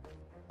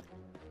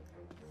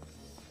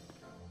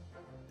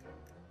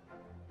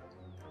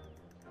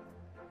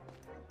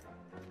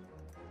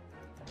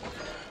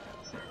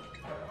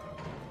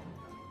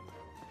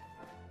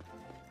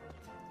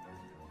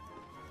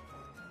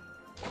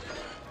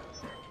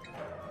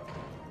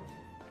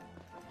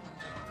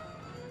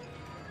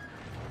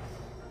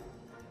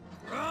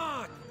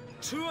 Ah,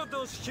 two of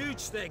those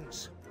huge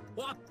things.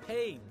 What a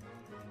pain.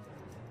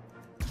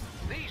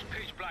 These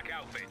pitch black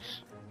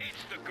outfits.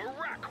 It's the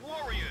Garak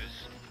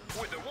warriors.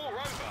 With the war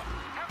over,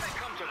 have they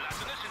come to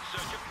Lazarus in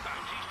search of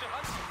bounties to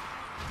hunt?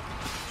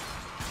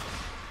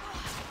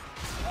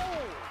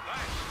 Oh,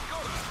 that's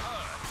gotta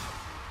hurt.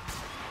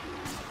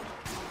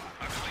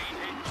 A clean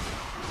hit.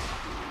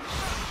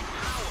 Such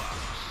power,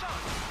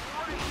 such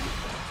range,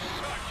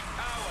 such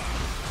power.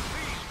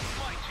 These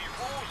mighty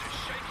roars are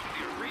shaking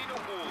the arena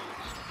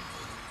walls.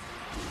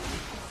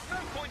 No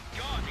point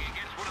guarding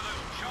against one of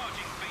those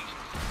charging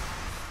beasts.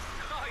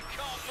 I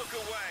can't look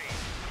away.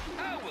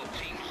 How will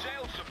Team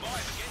Zale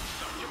survive against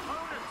such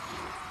opponents?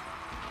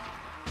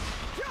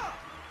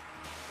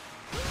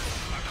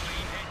 A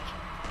clean hit.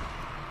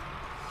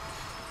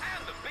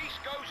 And the beast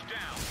goes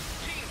down.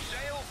 Team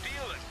Zale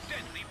deal a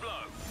deadly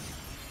blow.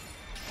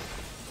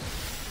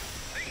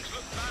 Things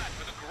look bad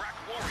for the Garak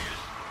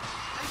warriors.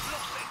 They've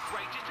lost their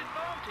greatest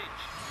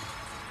advantage.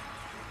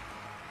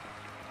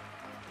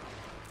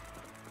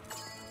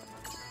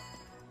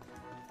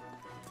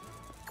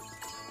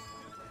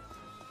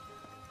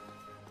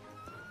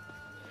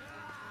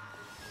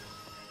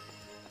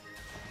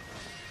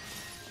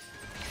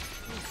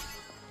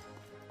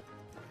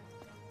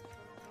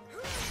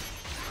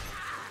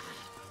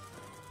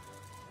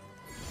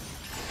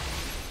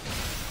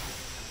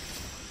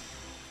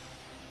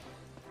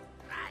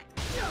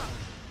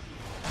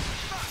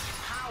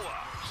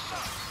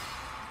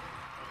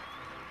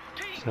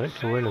 C'est vrai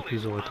que ouais, la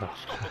plus au retard.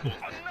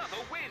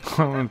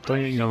 En même temps,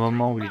 il y a un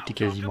moment où il était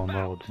quasiment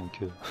mort, donc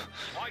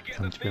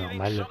c'est un petit peu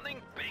normal.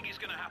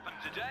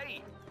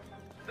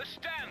 The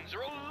stands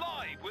are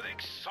alive with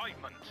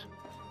excitement.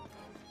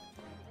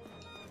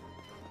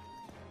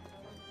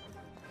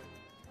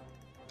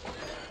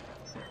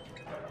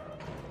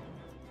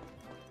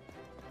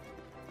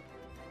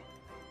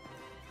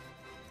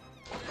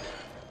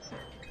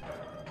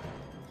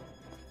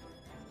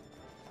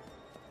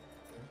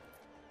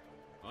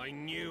 I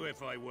knew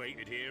if I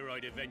waited here,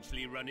 I'd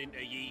eventually run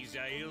into ye,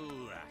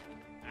 Zale.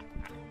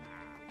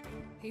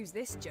 Who's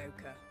this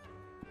joker?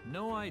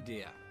 No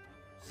idea.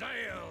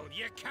 Zale,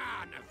 you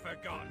can't have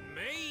forgotten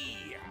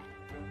me!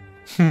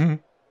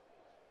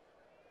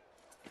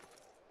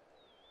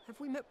 Have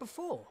we met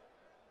before?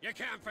 You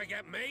can't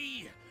forget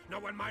me,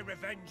 not when my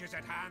revenge is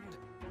at hand.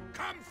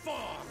 Come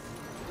forth!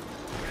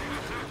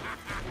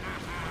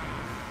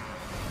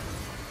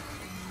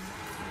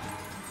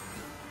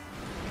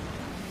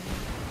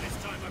 This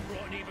time I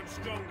brought an even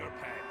stronger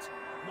pet,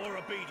 more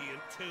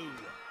obedient too.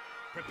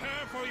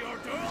 Prepare for your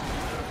duel!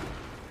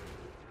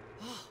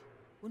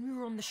 When we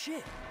were on the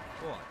ship.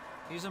 What?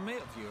 He's a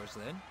mate of yours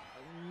then?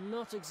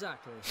 Not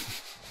exactly.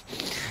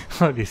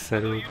 Oh les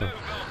salauds quoi.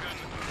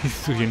 Ils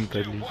se souviennent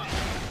pas de lui.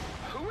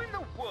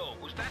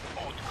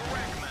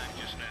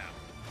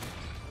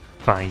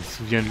 Enfin il se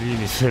souvient de lui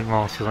mais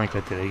seulement en se faisant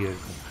éclater la gueule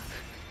quoi.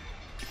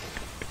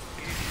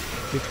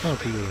 C'est trop un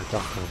truc de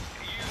retard quand même.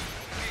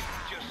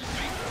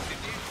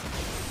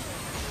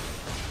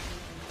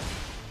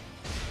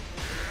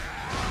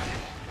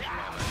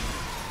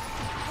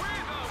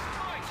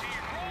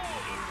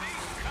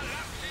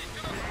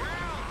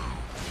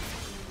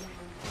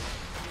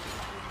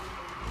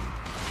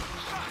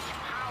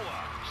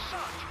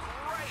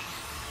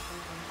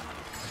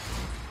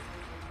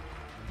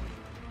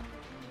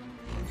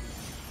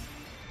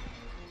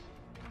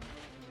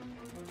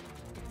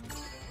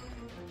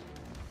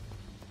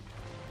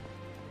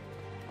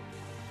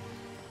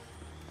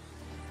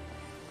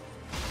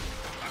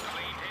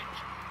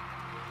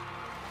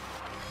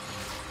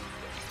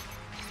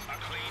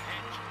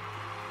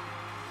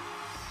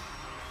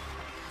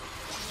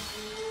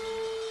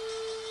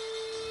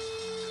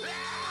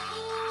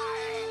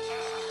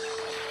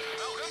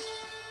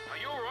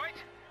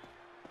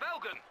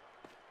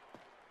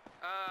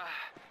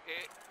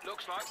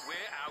 Looks like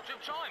we're out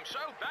of time, so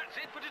that's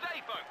it for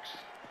today, folks.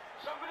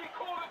 Somebody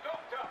call the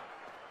doctor!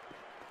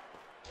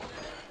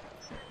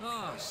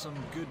 Ah, some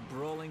good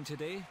brawling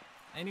today.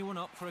 Anyone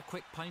up for a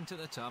quick pint at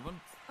the tavern?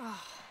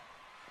 Ah,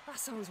 that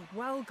sounds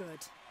well good.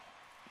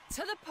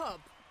 To the pub.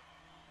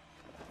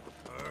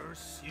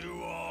 Curse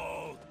you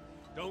all!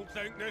 Don't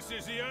think this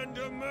is the end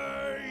of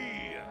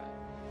me!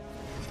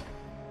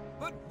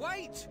 But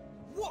wait!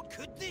 What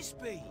could this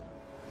be?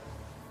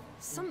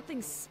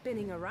 Something's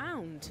spinning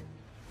around.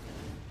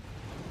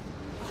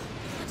 Oh,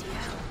 bloody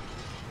hell.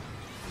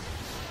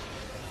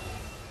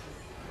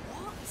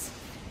 What?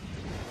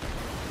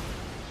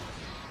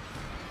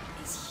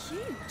 It's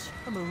huge.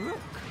 A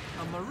Maruk.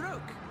 A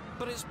Maruk.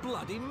 But it's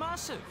bloody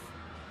massive.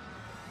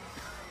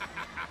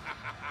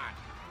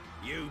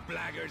 You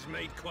blaggers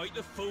made quite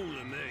the fool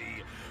of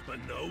me, but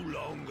no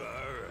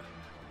longer.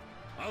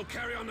 I'll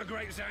carry on the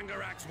great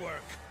Zangarak's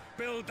work,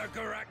 build the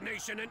Gurak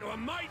nation into a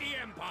mighty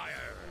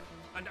empire.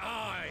 And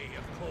I,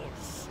 of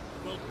course,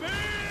 will be...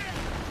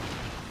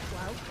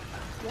 Well,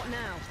 what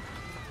now?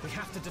 We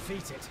have to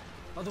defeat it,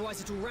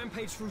 otherwise it'll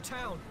rampage through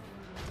town.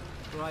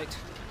 Right,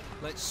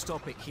 let's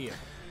stop it here.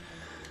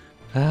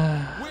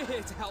 We're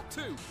here to help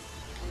too.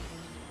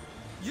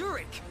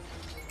 Yurik!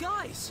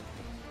 Guys!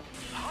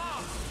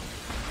 Ha!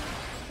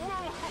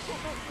 Whoa!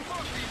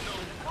 What in the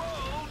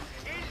world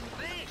is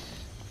this?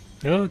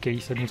 Ok,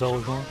 ça nous a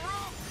rejoint.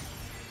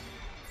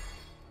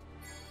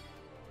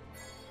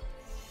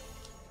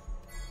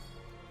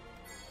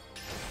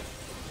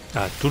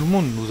 Ah, tout le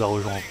monde nous a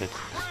rejoint en fait.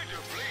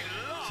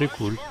 C'est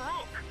cool.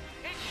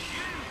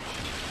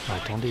 Ah,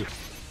 attendez.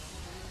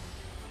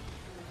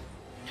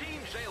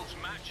 Team Zale's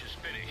match is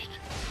finished,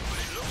 but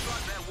it looks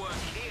like their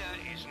work here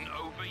isn't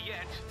over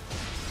yet.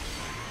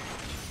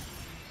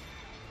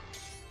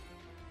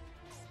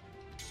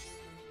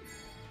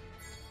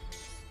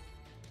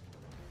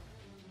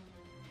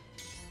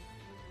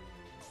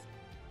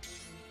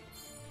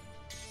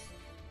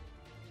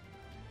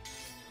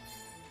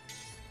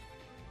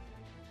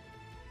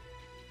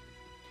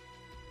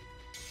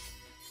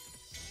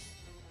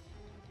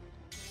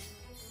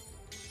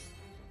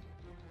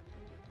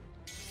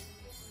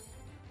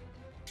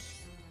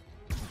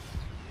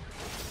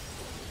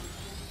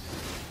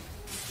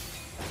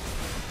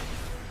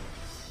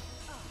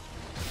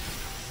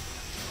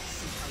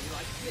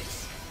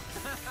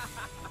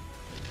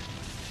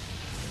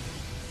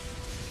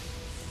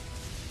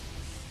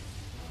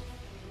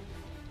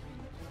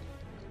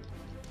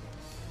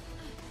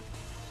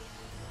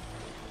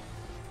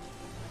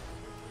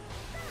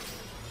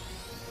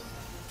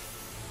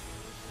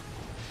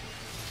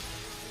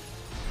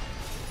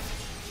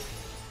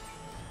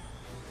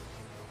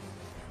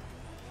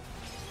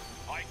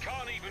 I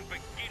can't even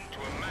begin to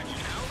imagine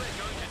how they're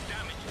going to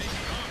damage this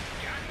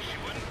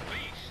gargantuan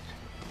beast.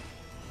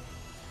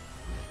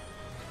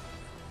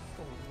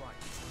 All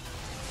right.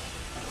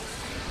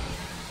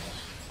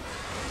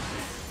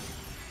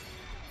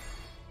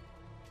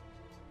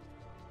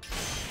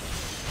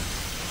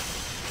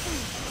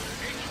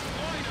 It's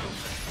wide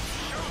open.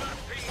 Show that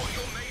thing what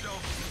you're made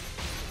of.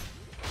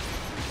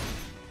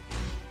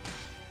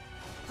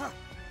 Huh.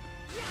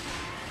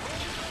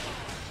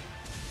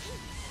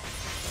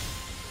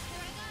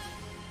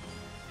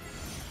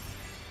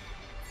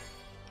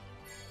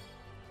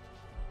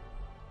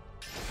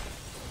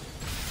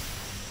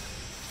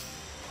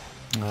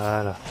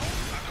 Voilà.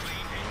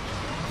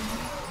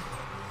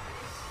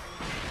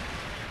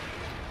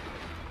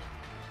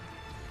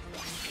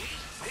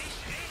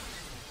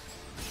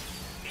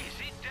 Is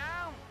it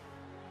down?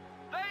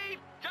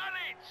 They've done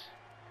it!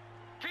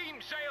 Team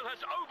Zale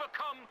has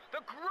overcome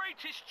the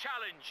greatest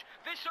challenge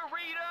this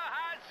arena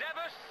has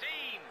ever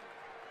seen.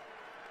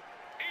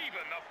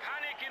 Even the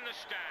panic in the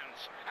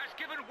stands has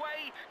given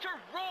way to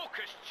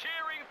raucous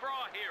cheering for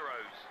our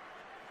heroes.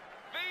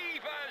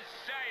 Viva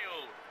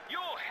Zale!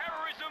 Your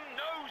heroism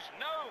knows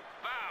no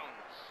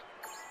bounds!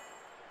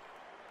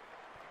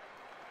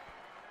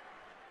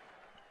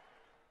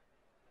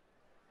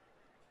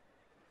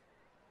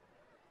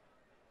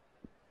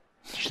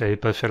 Je l'avais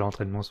pas fait à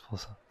l'entraînement, c'est pour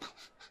ça.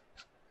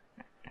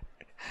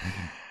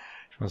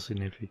 Je m'en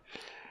souvenais plus.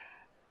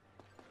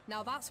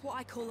 Now that's what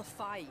I call a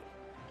fight.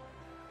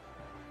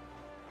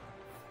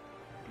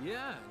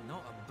 Yeah,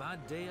 not a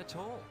bad day at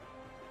all.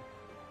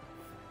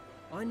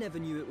 I never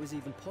knew it was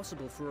even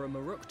possible for a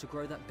Maruk to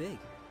grow that big.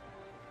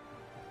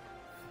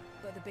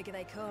 But the bigger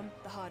they come,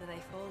 the harder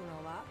they fall and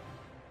all that.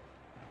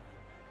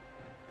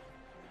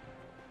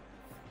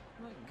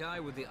 That guy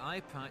with the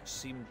eye patch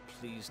seemed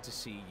pleased to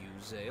see you,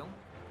 Zale.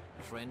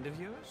 Friend of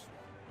yours?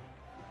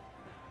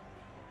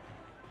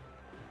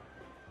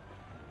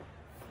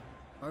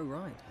 Oh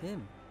right,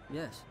 him.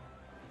 Yes.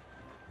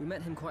 We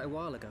met him quite a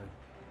while ago,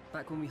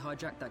 back when we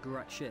hijacked that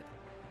Gurak ship.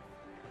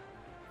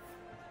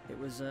 It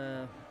was,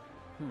 an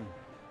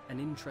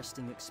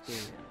interesting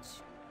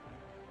experience.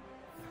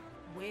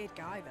 Weird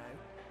guy, though.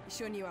 He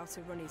sure knew how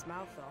to run his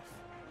mouth off,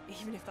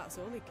 even if that's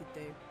all he could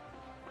do.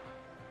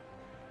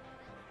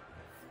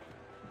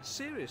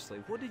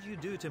 Seriously, what did you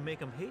do to make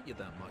him hate you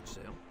that much,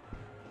 Zale?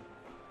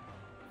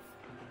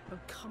 Oh,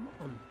 come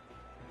on.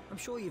 I'm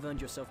sure you've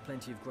earned yourself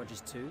plenty of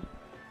grudges too,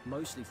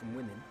 mostly from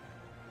women.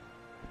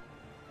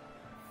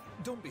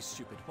 Don't be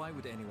stupid. Why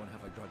would anyone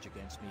have a grudge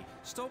against me?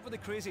 Stop with the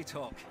crazy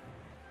talk.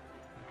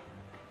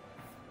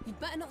 You'd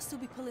better not still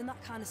be pulling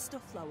that kind of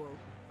stuff, Lowell.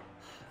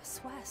 I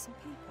swear, some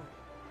people.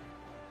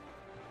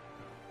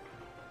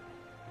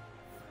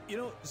 You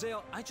know,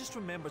 Zale, I just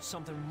remembered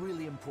something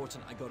really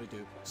important I gotta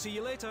do. See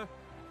you later.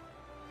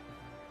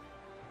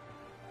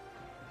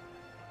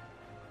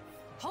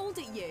 Hold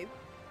it, you!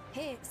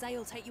 Here,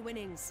 Zale, take your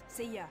winnings.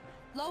 See ya.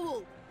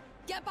 Lowell,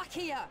 get back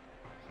here!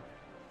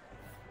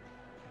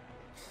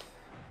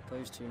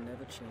 Those two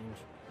never change.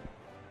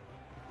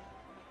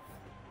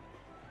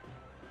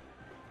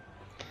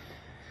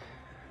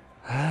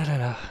 Ah là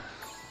là.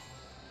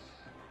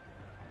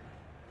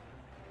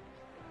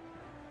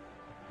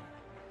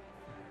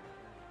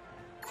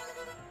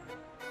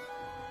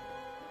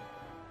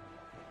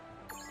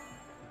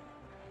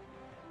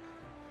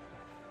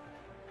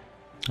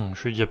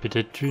 Je vais dire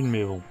peut-être une,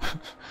 mais bon,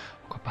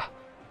 pourquoi pas.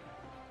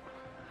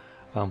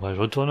 Enfin bref,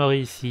 je retournerai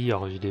ici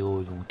hors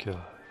vidéo, donc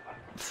voilà.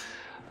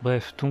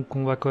 Bref, donc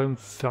on va quand même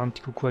faire un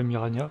petit coucou à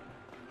Mirania.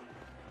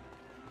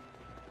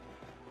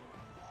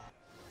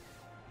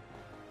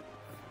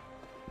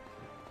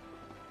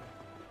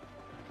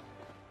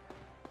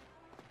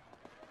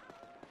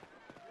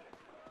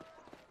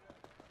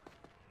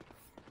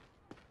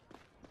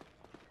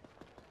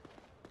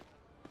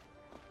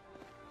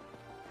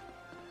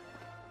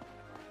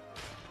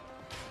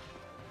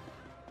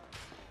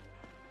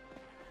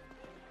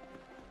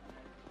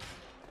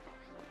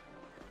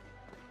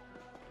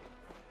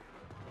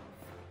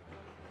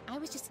 I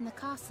was just in the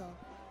castle,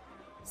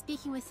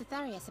 speaking with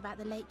Cythereus about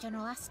the late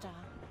General Astar.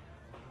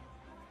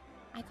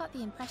 I got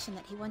the impression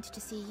that he wanted to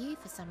see you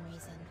for some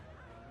reason.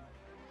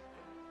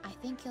 I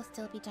think he'll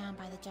still be down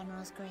by the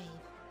General's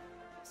grave,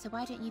 so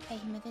why don't you pay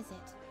him a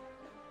visit?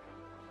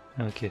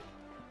 Ok.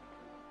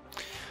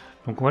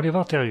 Donc on va aller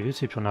voir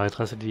Terius et puis on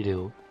arrêtera cette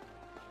vidéo.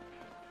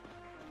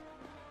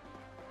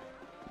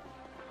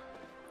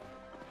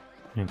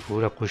 Du coup,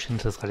 la prochaine,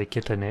 ça sera les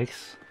quêtes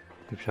annexes.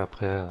 Et puis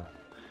après,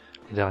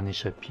 les derniers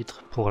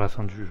chapitres pour la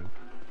fin du jeu.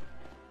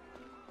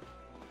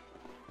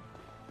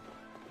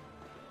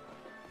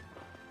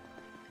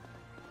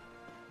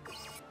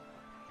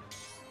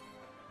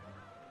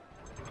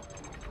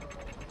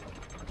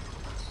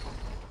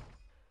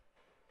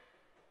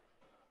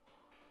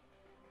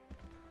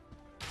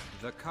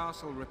 The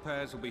castle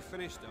repairs will be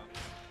finished up.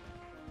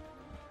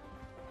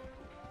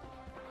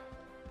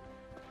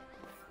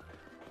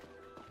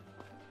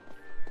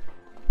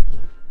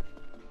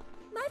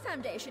 My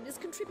foundation is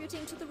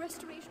contributing to the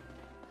restoration.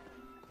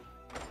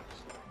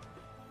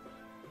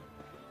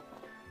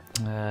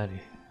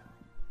 Allez.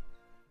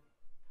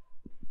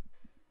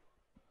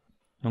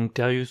 Donc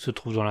Terius se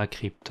trouve dans la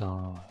crypte.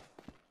 Hein.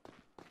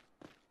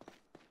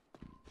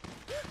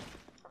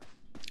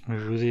 Je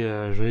vous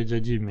l'ai déjà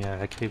dit, mais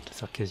la crypte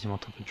ça sert quasiment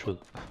très peu de choses.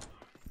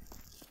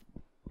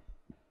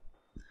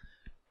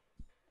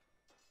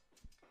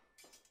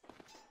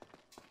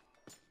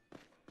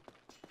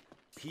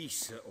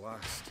 Peace at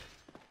last.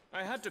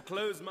 I had to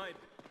close my...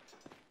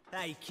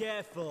 Hey,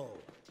 careful.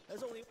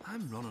 There's only...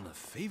 I'm running a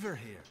fever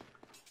here.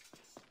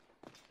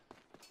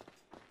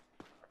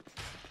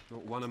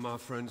 Not one of my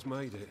friends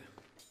made it.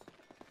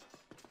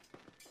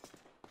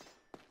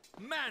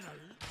 Man,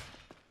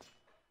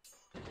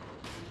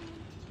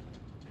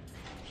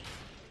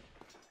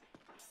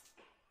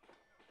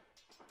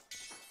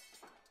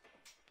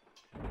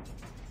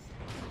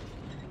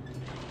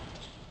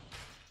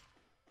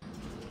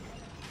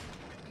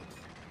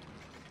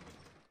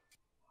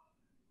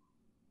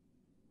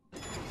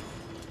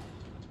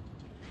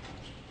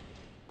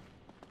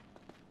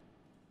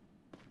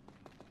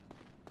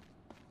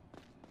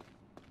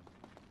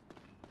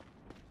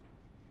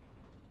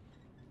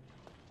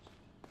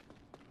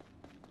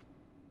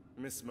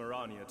 Miss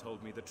Marania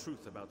told me the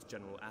truth about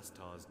General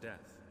Astar's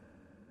death.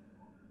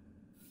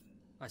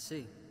 I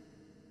see.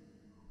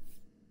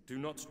 Do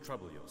not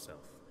trouble yourself.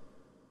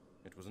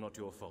 It was not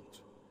your fault.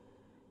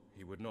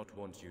 He would not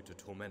want you to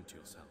torment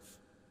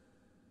yourself.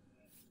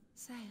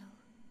 Sail.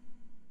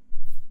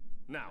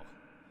 Now,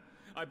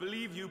 I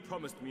believe you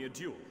promised me a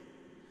duel.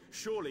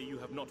 Surely you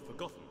have not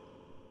forgotten.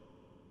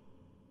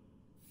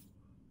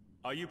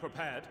 Are you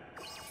prepared?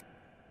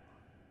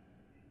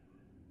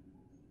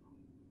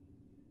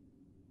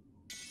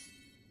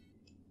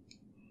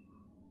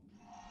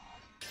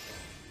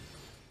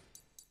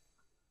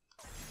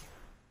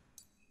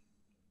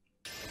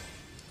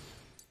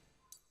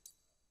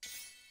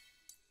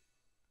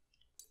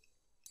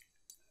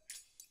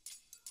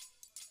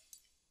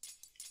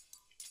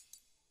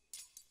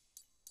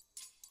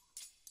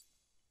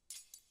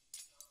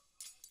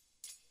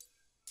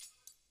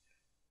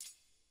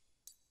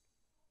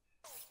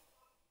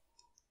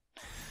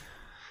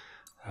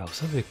 Alors vous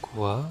savez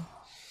quoi?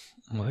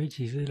 On va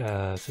utiliser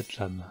cette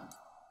lame.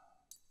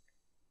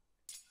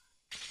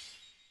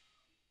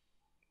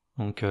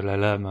 Donc la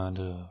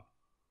lame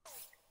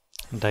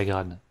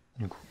d'Agran,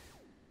 du coup.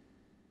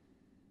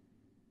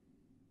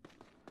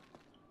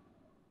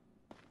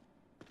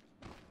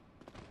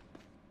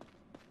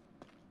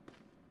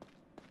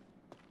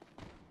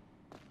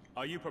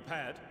 Are you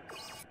prepared?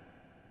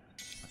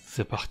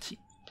 C'est parti.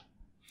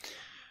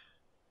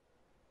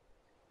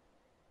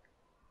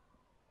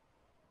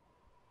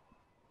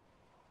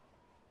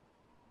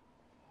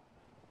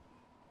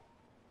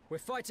 We're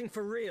fighting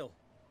for real.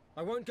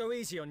 I won't go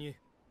easy on you.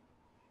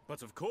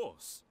 But of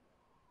course.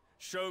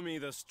 Show me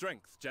the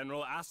strength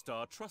General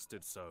Astar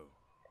trusted so.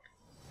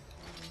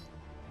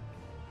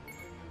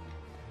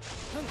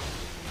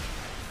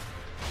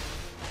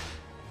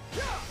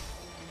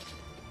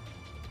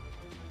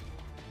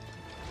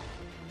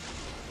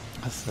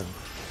 Ça.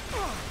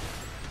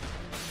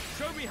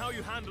 Show me how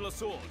you handle a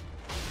sword.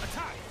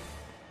 Attack.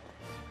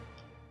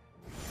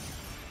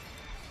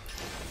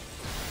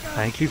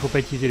 Avec lui, il faut pas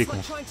utiliser les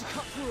cons.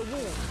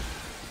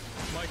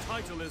 My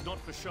title is not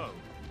for show.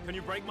 Can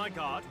you break my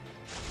guard?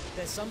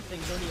 There's some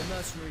things only a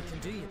mercenary can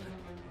do, you know.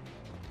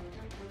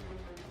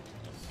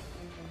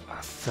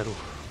 Ah, salaud.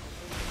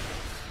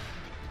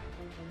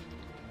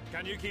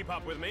 Can you keep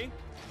up with me?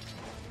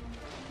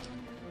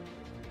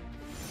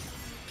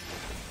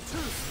 Too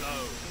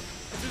slow.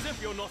 It's as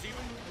if you're not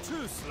even...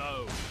 Too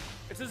slow.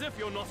 It's as if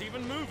you're not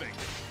even moving.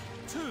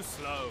 Too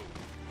slow.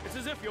 It's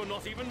as if you're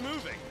not even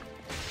moving.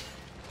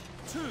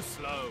 Too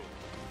slow.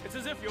 It's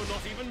as if you're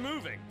not even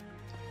moving.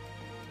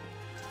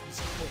 He's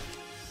quick.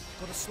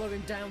 Gotta slow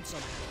him down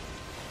somehow.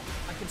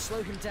 I can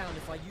slow him down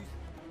if I use...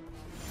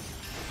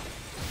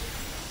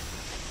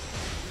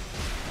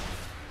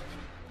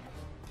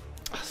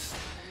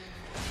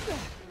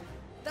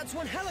 That's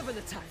one hell of an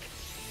attack.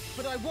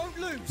 But I won't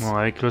lose. Bon,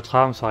 avec l'autre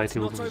arme, ça aurait été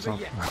beaucoup plus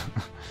simple.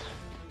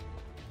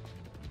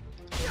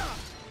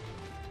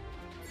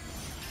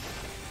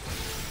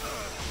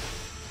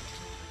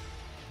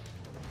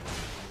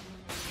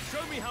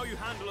 Show me how you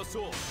handle a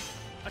sword.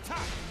 Attack.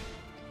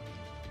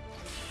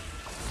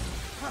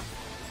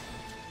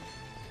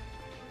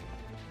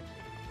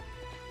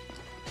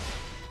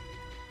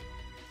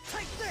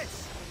 Take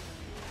this.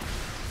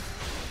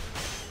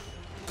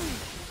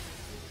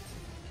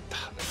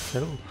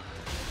 Salaud.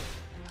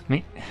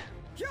 Mais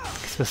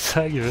c'est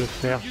ça qu'il veut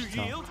faire,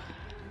 putain.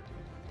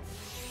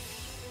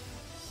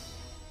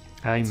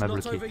 Ah, il m'a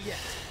bloqué.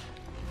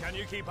 Can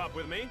you keep up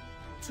with me?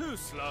 Too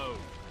slow.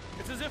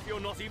 It's as if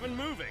you're not even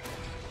moving.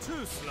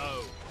 Too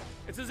slow.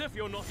 It's as if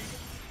you're not even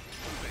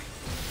moving.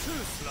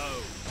 Too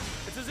slow.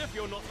 It's as if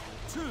you're not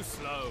too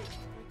slow.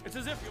 It's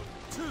as if you're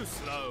too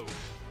slow.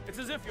 It's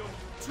as if you're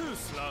too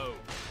slow.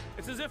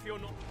 It's as if you're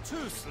not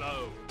too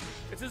slow.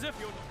 It's as if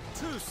you're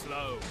too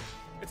slow.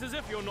 It's as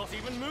if you're not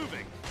even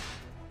moving.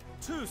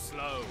 Too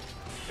slow.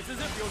 It's as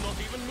if you're not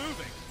even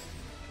moving.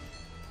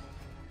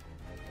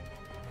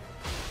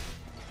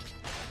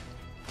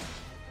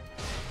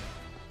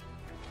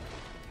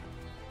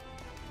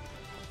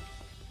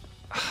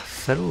 Ah,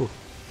 salaud.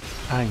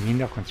 Ah, il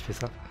m'énerve quand il fait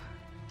ça.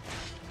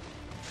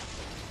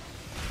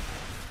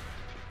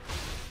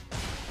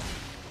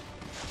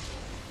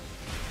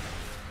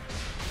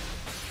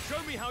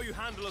 Show me how you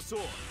handle a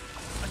sword.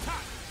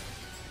 Attack.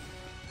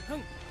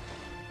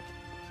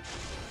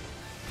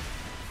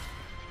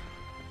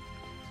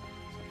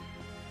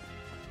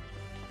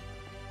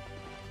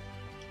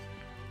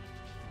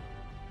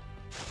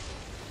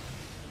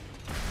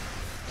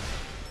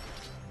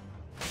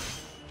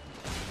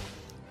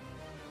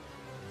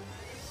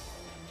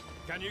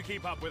 Can you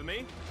keep up with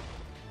me?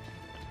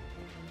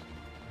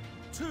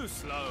 Too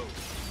slow.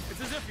 It's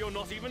as if you're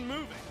not even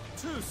moving.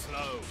 Too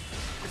slow.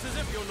 It's as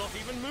if you're not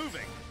even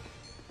moving.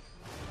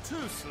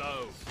 Too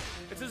slow.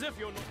 It's as if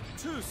you're not...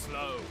 Too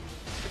slow.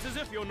 It's as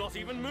if you're not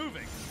even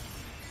moving.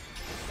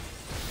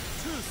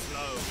 Too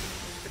slow.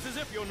 It's as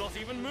if you're not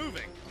even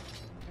moving.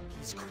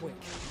 He's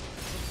quick.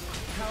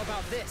 How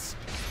about this?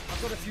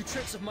 I've got a few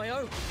tricks of my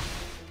own.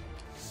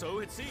 So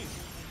it seems.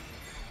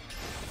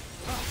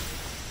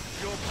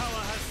 Your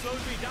power has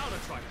slowed me down a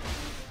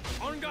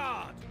trifle. On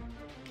guard!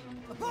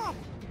 Above!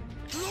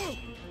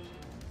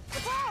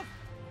 Above!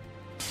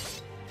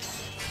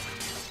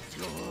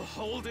 You're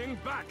holding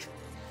back.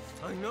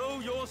 I know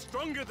you're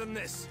stronger than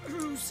this.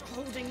 Who's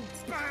holding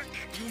back?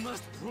 You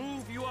must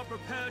prove you are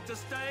prepared to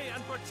stay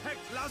and protect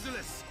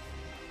Lazarus.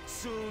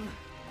 Soon,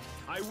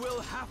 I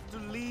will have to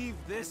leave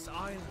this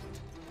island.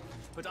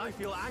 But I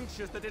feel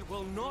anxious that it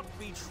will not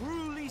be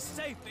truly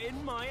safe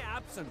in my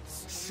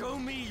absence. Show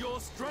me your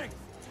strength.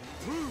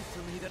 Prove to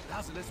me that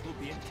Lazarus will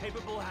be in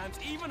capable hands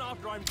even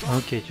after I'm gone.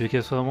 Ok, tu veux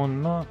qu'elle soit vraiment de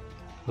main?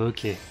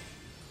 Ok.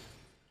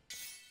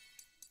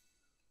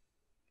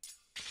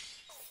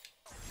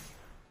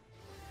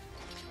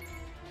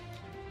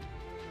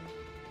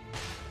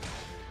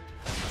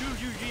 Do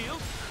you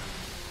yield?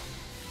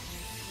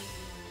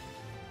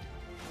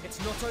 It's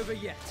not over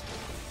yet.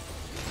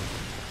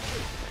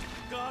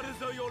 Guard as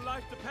though your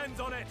life depends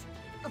on it.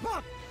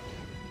 Above!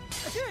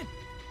 Again!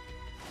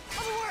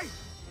 Other way!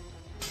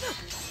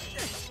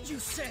 You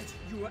said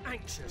you were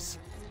anxious.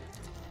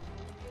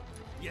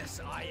 Yes,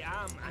 I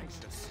am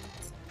anxious.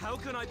 How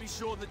can I be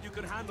sure that you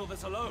can handle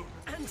this alone?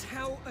 And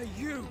how are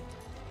you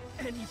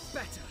any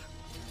better?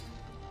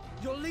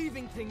 You're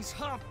leaving things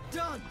half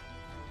done.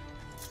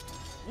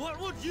 What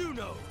would you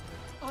know?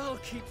 I'll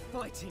keep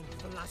fighting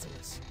for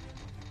Lazarus.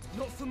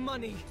 Not for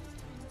money,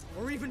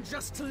 or even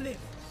just to live,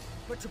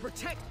 but to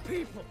protect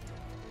people.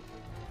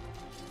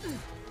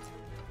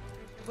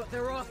 But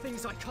there are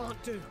things I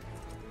can't do.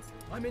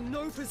 I'm in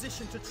no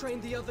position to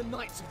train the other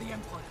knights of the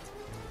Empire.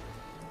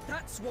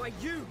 That's why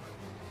you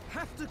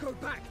have to go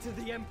back to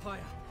the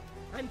Empire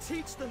and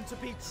teach them to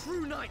be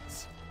true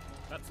knights.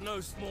 That's no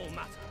small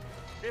matter.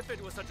 If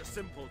it was such a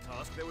simple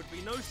task, there would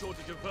be no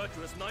shortage of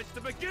virtuous knights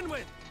to begin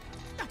with.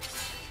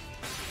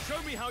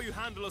 Show me how you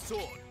handle a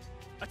sword.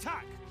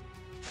 Attack!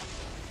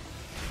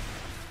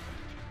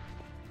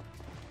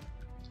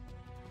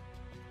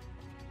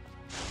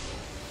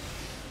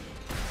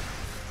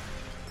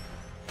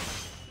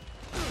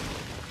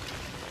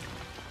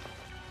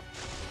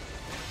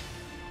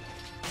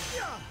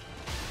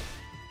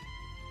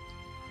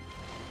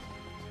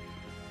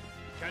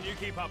 Can you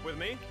keep up with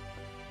me?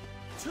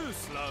 Too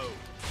slow.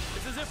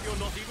 It's as if you're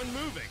not even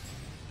moving.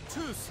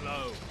 Too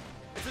slow.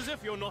 It's as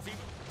if you're not even...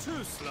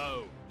 Too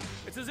slow.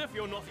 It's as if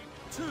you're not even...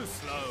 Too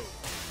slow.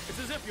 It's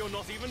as if you're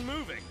not even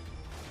moving.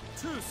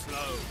 Too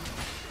slow.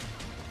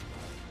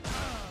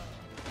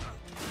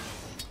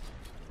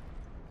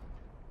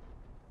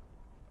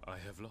 I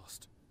have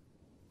lost.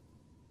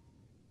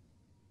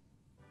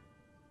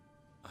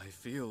 I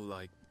feel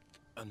like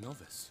a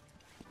novice.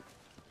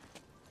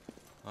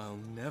 I'll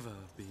never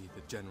be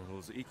the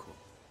General's equal.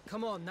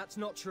 Come on, that's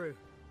not true.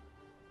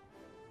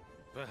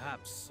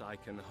 Perhaps I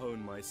can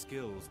hone my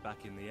skills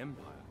back in the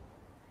Empire.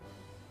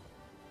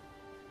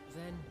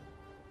 Then...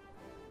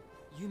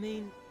 you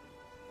mean...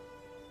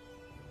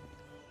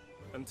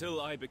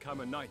 Until I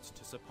become a knight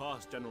to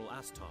surpass General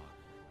Astar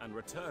and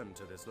return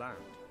to this land,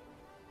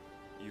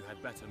 you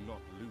had better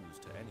not lose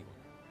to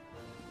anyone.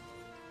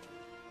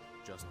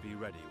 Just be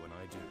ready when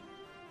I do.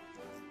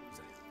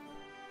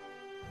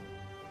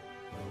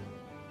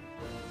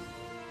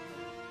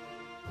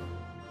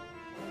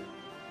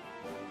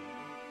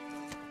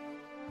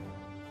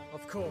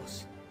 Of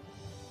course.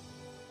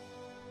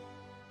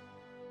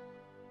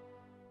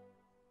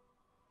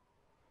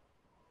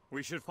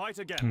 We should fight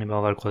again. Et ben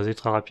on va le croiser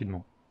très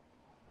rapidement.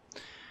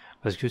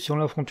 Parce que si on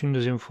l'affronte une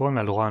deuxième fois, on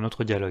a le droit à un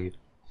autre dialogue.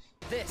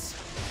 This,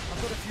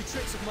 I've got a few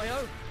tricks of my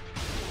own.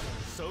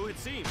 So it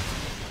seems.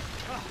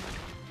 Ah.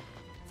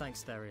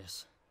 Thanks,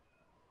 Therius.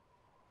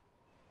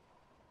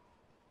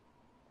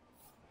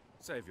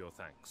 Save your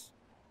thanks.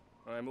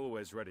 I'm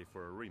always ready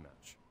for a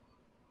rematch.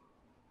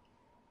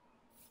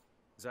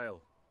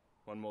 Zale,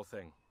 one more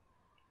thing.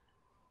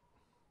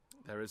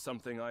 There is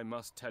something I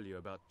must tell you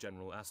about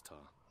General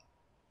Astar.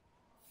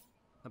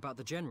 About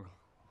the General?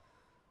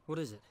 What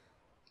is it?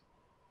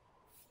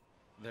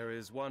 There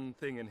is one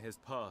thing in his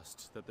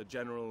past that the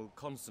General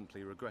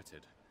constantly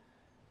regretted.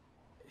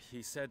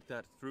 He said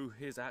that through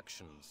his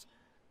actions,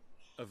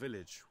 a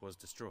village was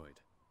destroyed.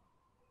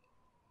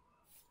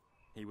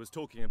 He was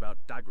talking about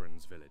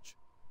Dagran's village.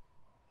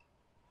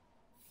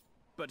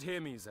 But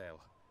hear me,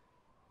 Zale.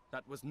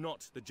 That was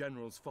not the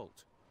General's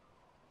fault.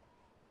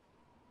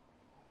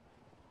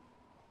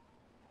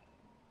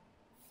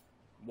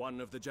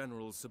 One of the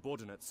General's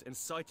subordinates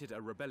incited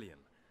a rebellion,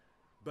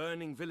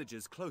 burning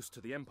villages close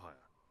to the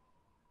Empire.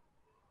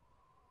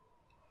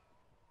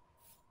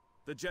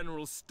 The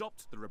General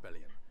stopped the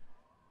rebellion,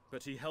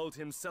 but he held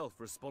himself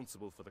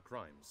responsible for the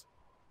crimes.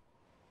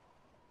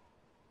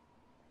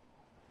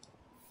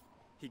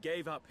 He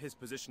gave up his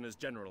position as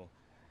General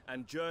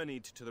and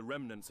journeyed to the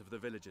remnants of the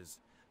villages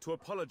to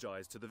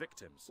apologize to the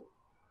victims.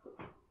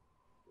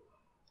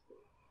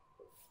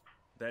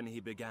 Then he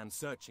began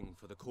searching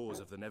for the cause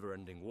of the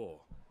never-ending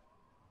war,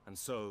 and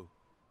so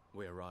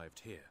we arrived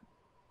here.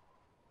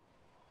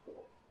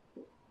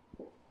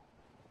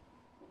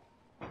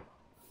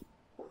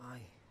 I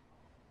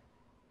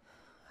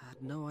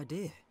had no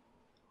idea.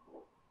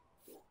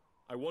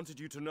 I wanted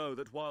you to know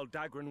that while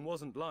Dagran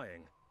wasn't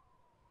lying,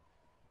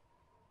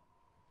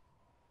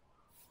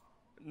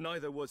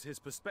 neither was his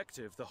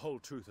perspective the whole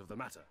truth of the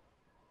matter.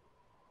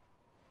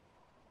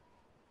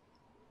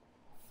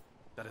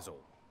 That is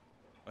all.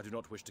 I do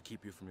not wish to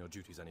keep you from your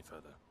duties any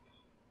further.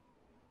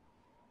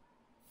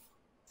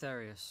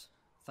 Therius,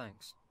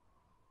 thanks.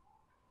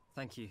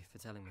 Thank you for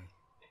telling me.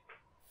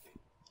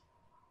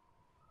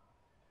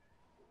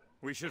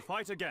 We should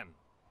fight again.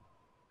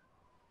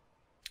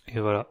 Et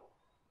voilà.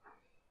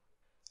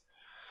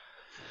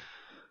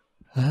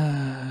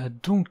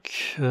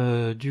 Donc,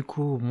 du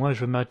coup, moi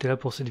je vais m'arrêter là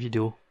pour cette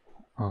vidéo.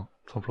 Hein,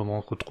 simplement,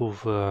 on se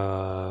retrouve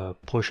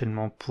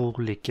prochainement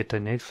pour les quêtes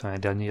annexes, enfin la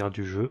dernière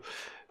du jeu.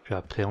 Puis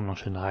après, on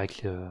enchaînera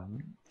avec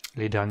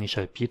les derniers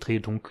chapitres et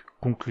donc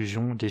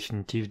conclusion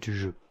définitive du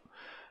jeu.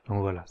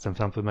 Donc voilà, ça me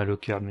fait un peu mal au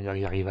cœur de me dire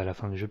qu'il arrive à la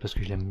fin du jeu parce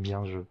que je l'aime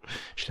bien, je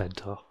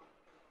l'adore.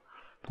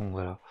 Donc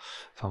voilà,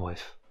 enfin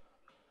bref.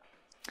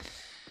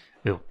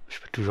 Mais bon, je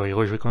peux toujours y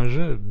rejouer quand je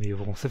veux, mais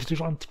bon, ça fait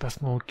toujours un petit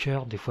passement au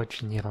cœur des fois de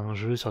finir un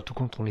jeu, surtout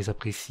quand on les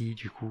apprécie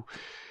du coup.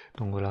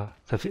 Donc voilà,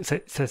 ça fait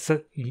ça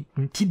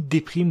une petite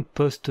déprime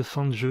post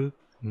fin de jeu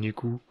du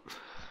coup.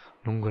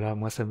 Donc voilà,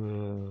 moi ça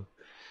me...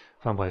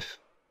 Enfin bref.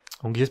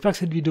 Donc j'espère que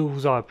cette vidéo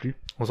vous aura plu.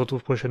 On se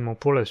retrouve prochainement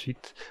pour la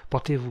suite.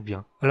 Portez-vous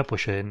bien. À la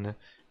prochaine.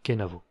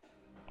 Kenavo.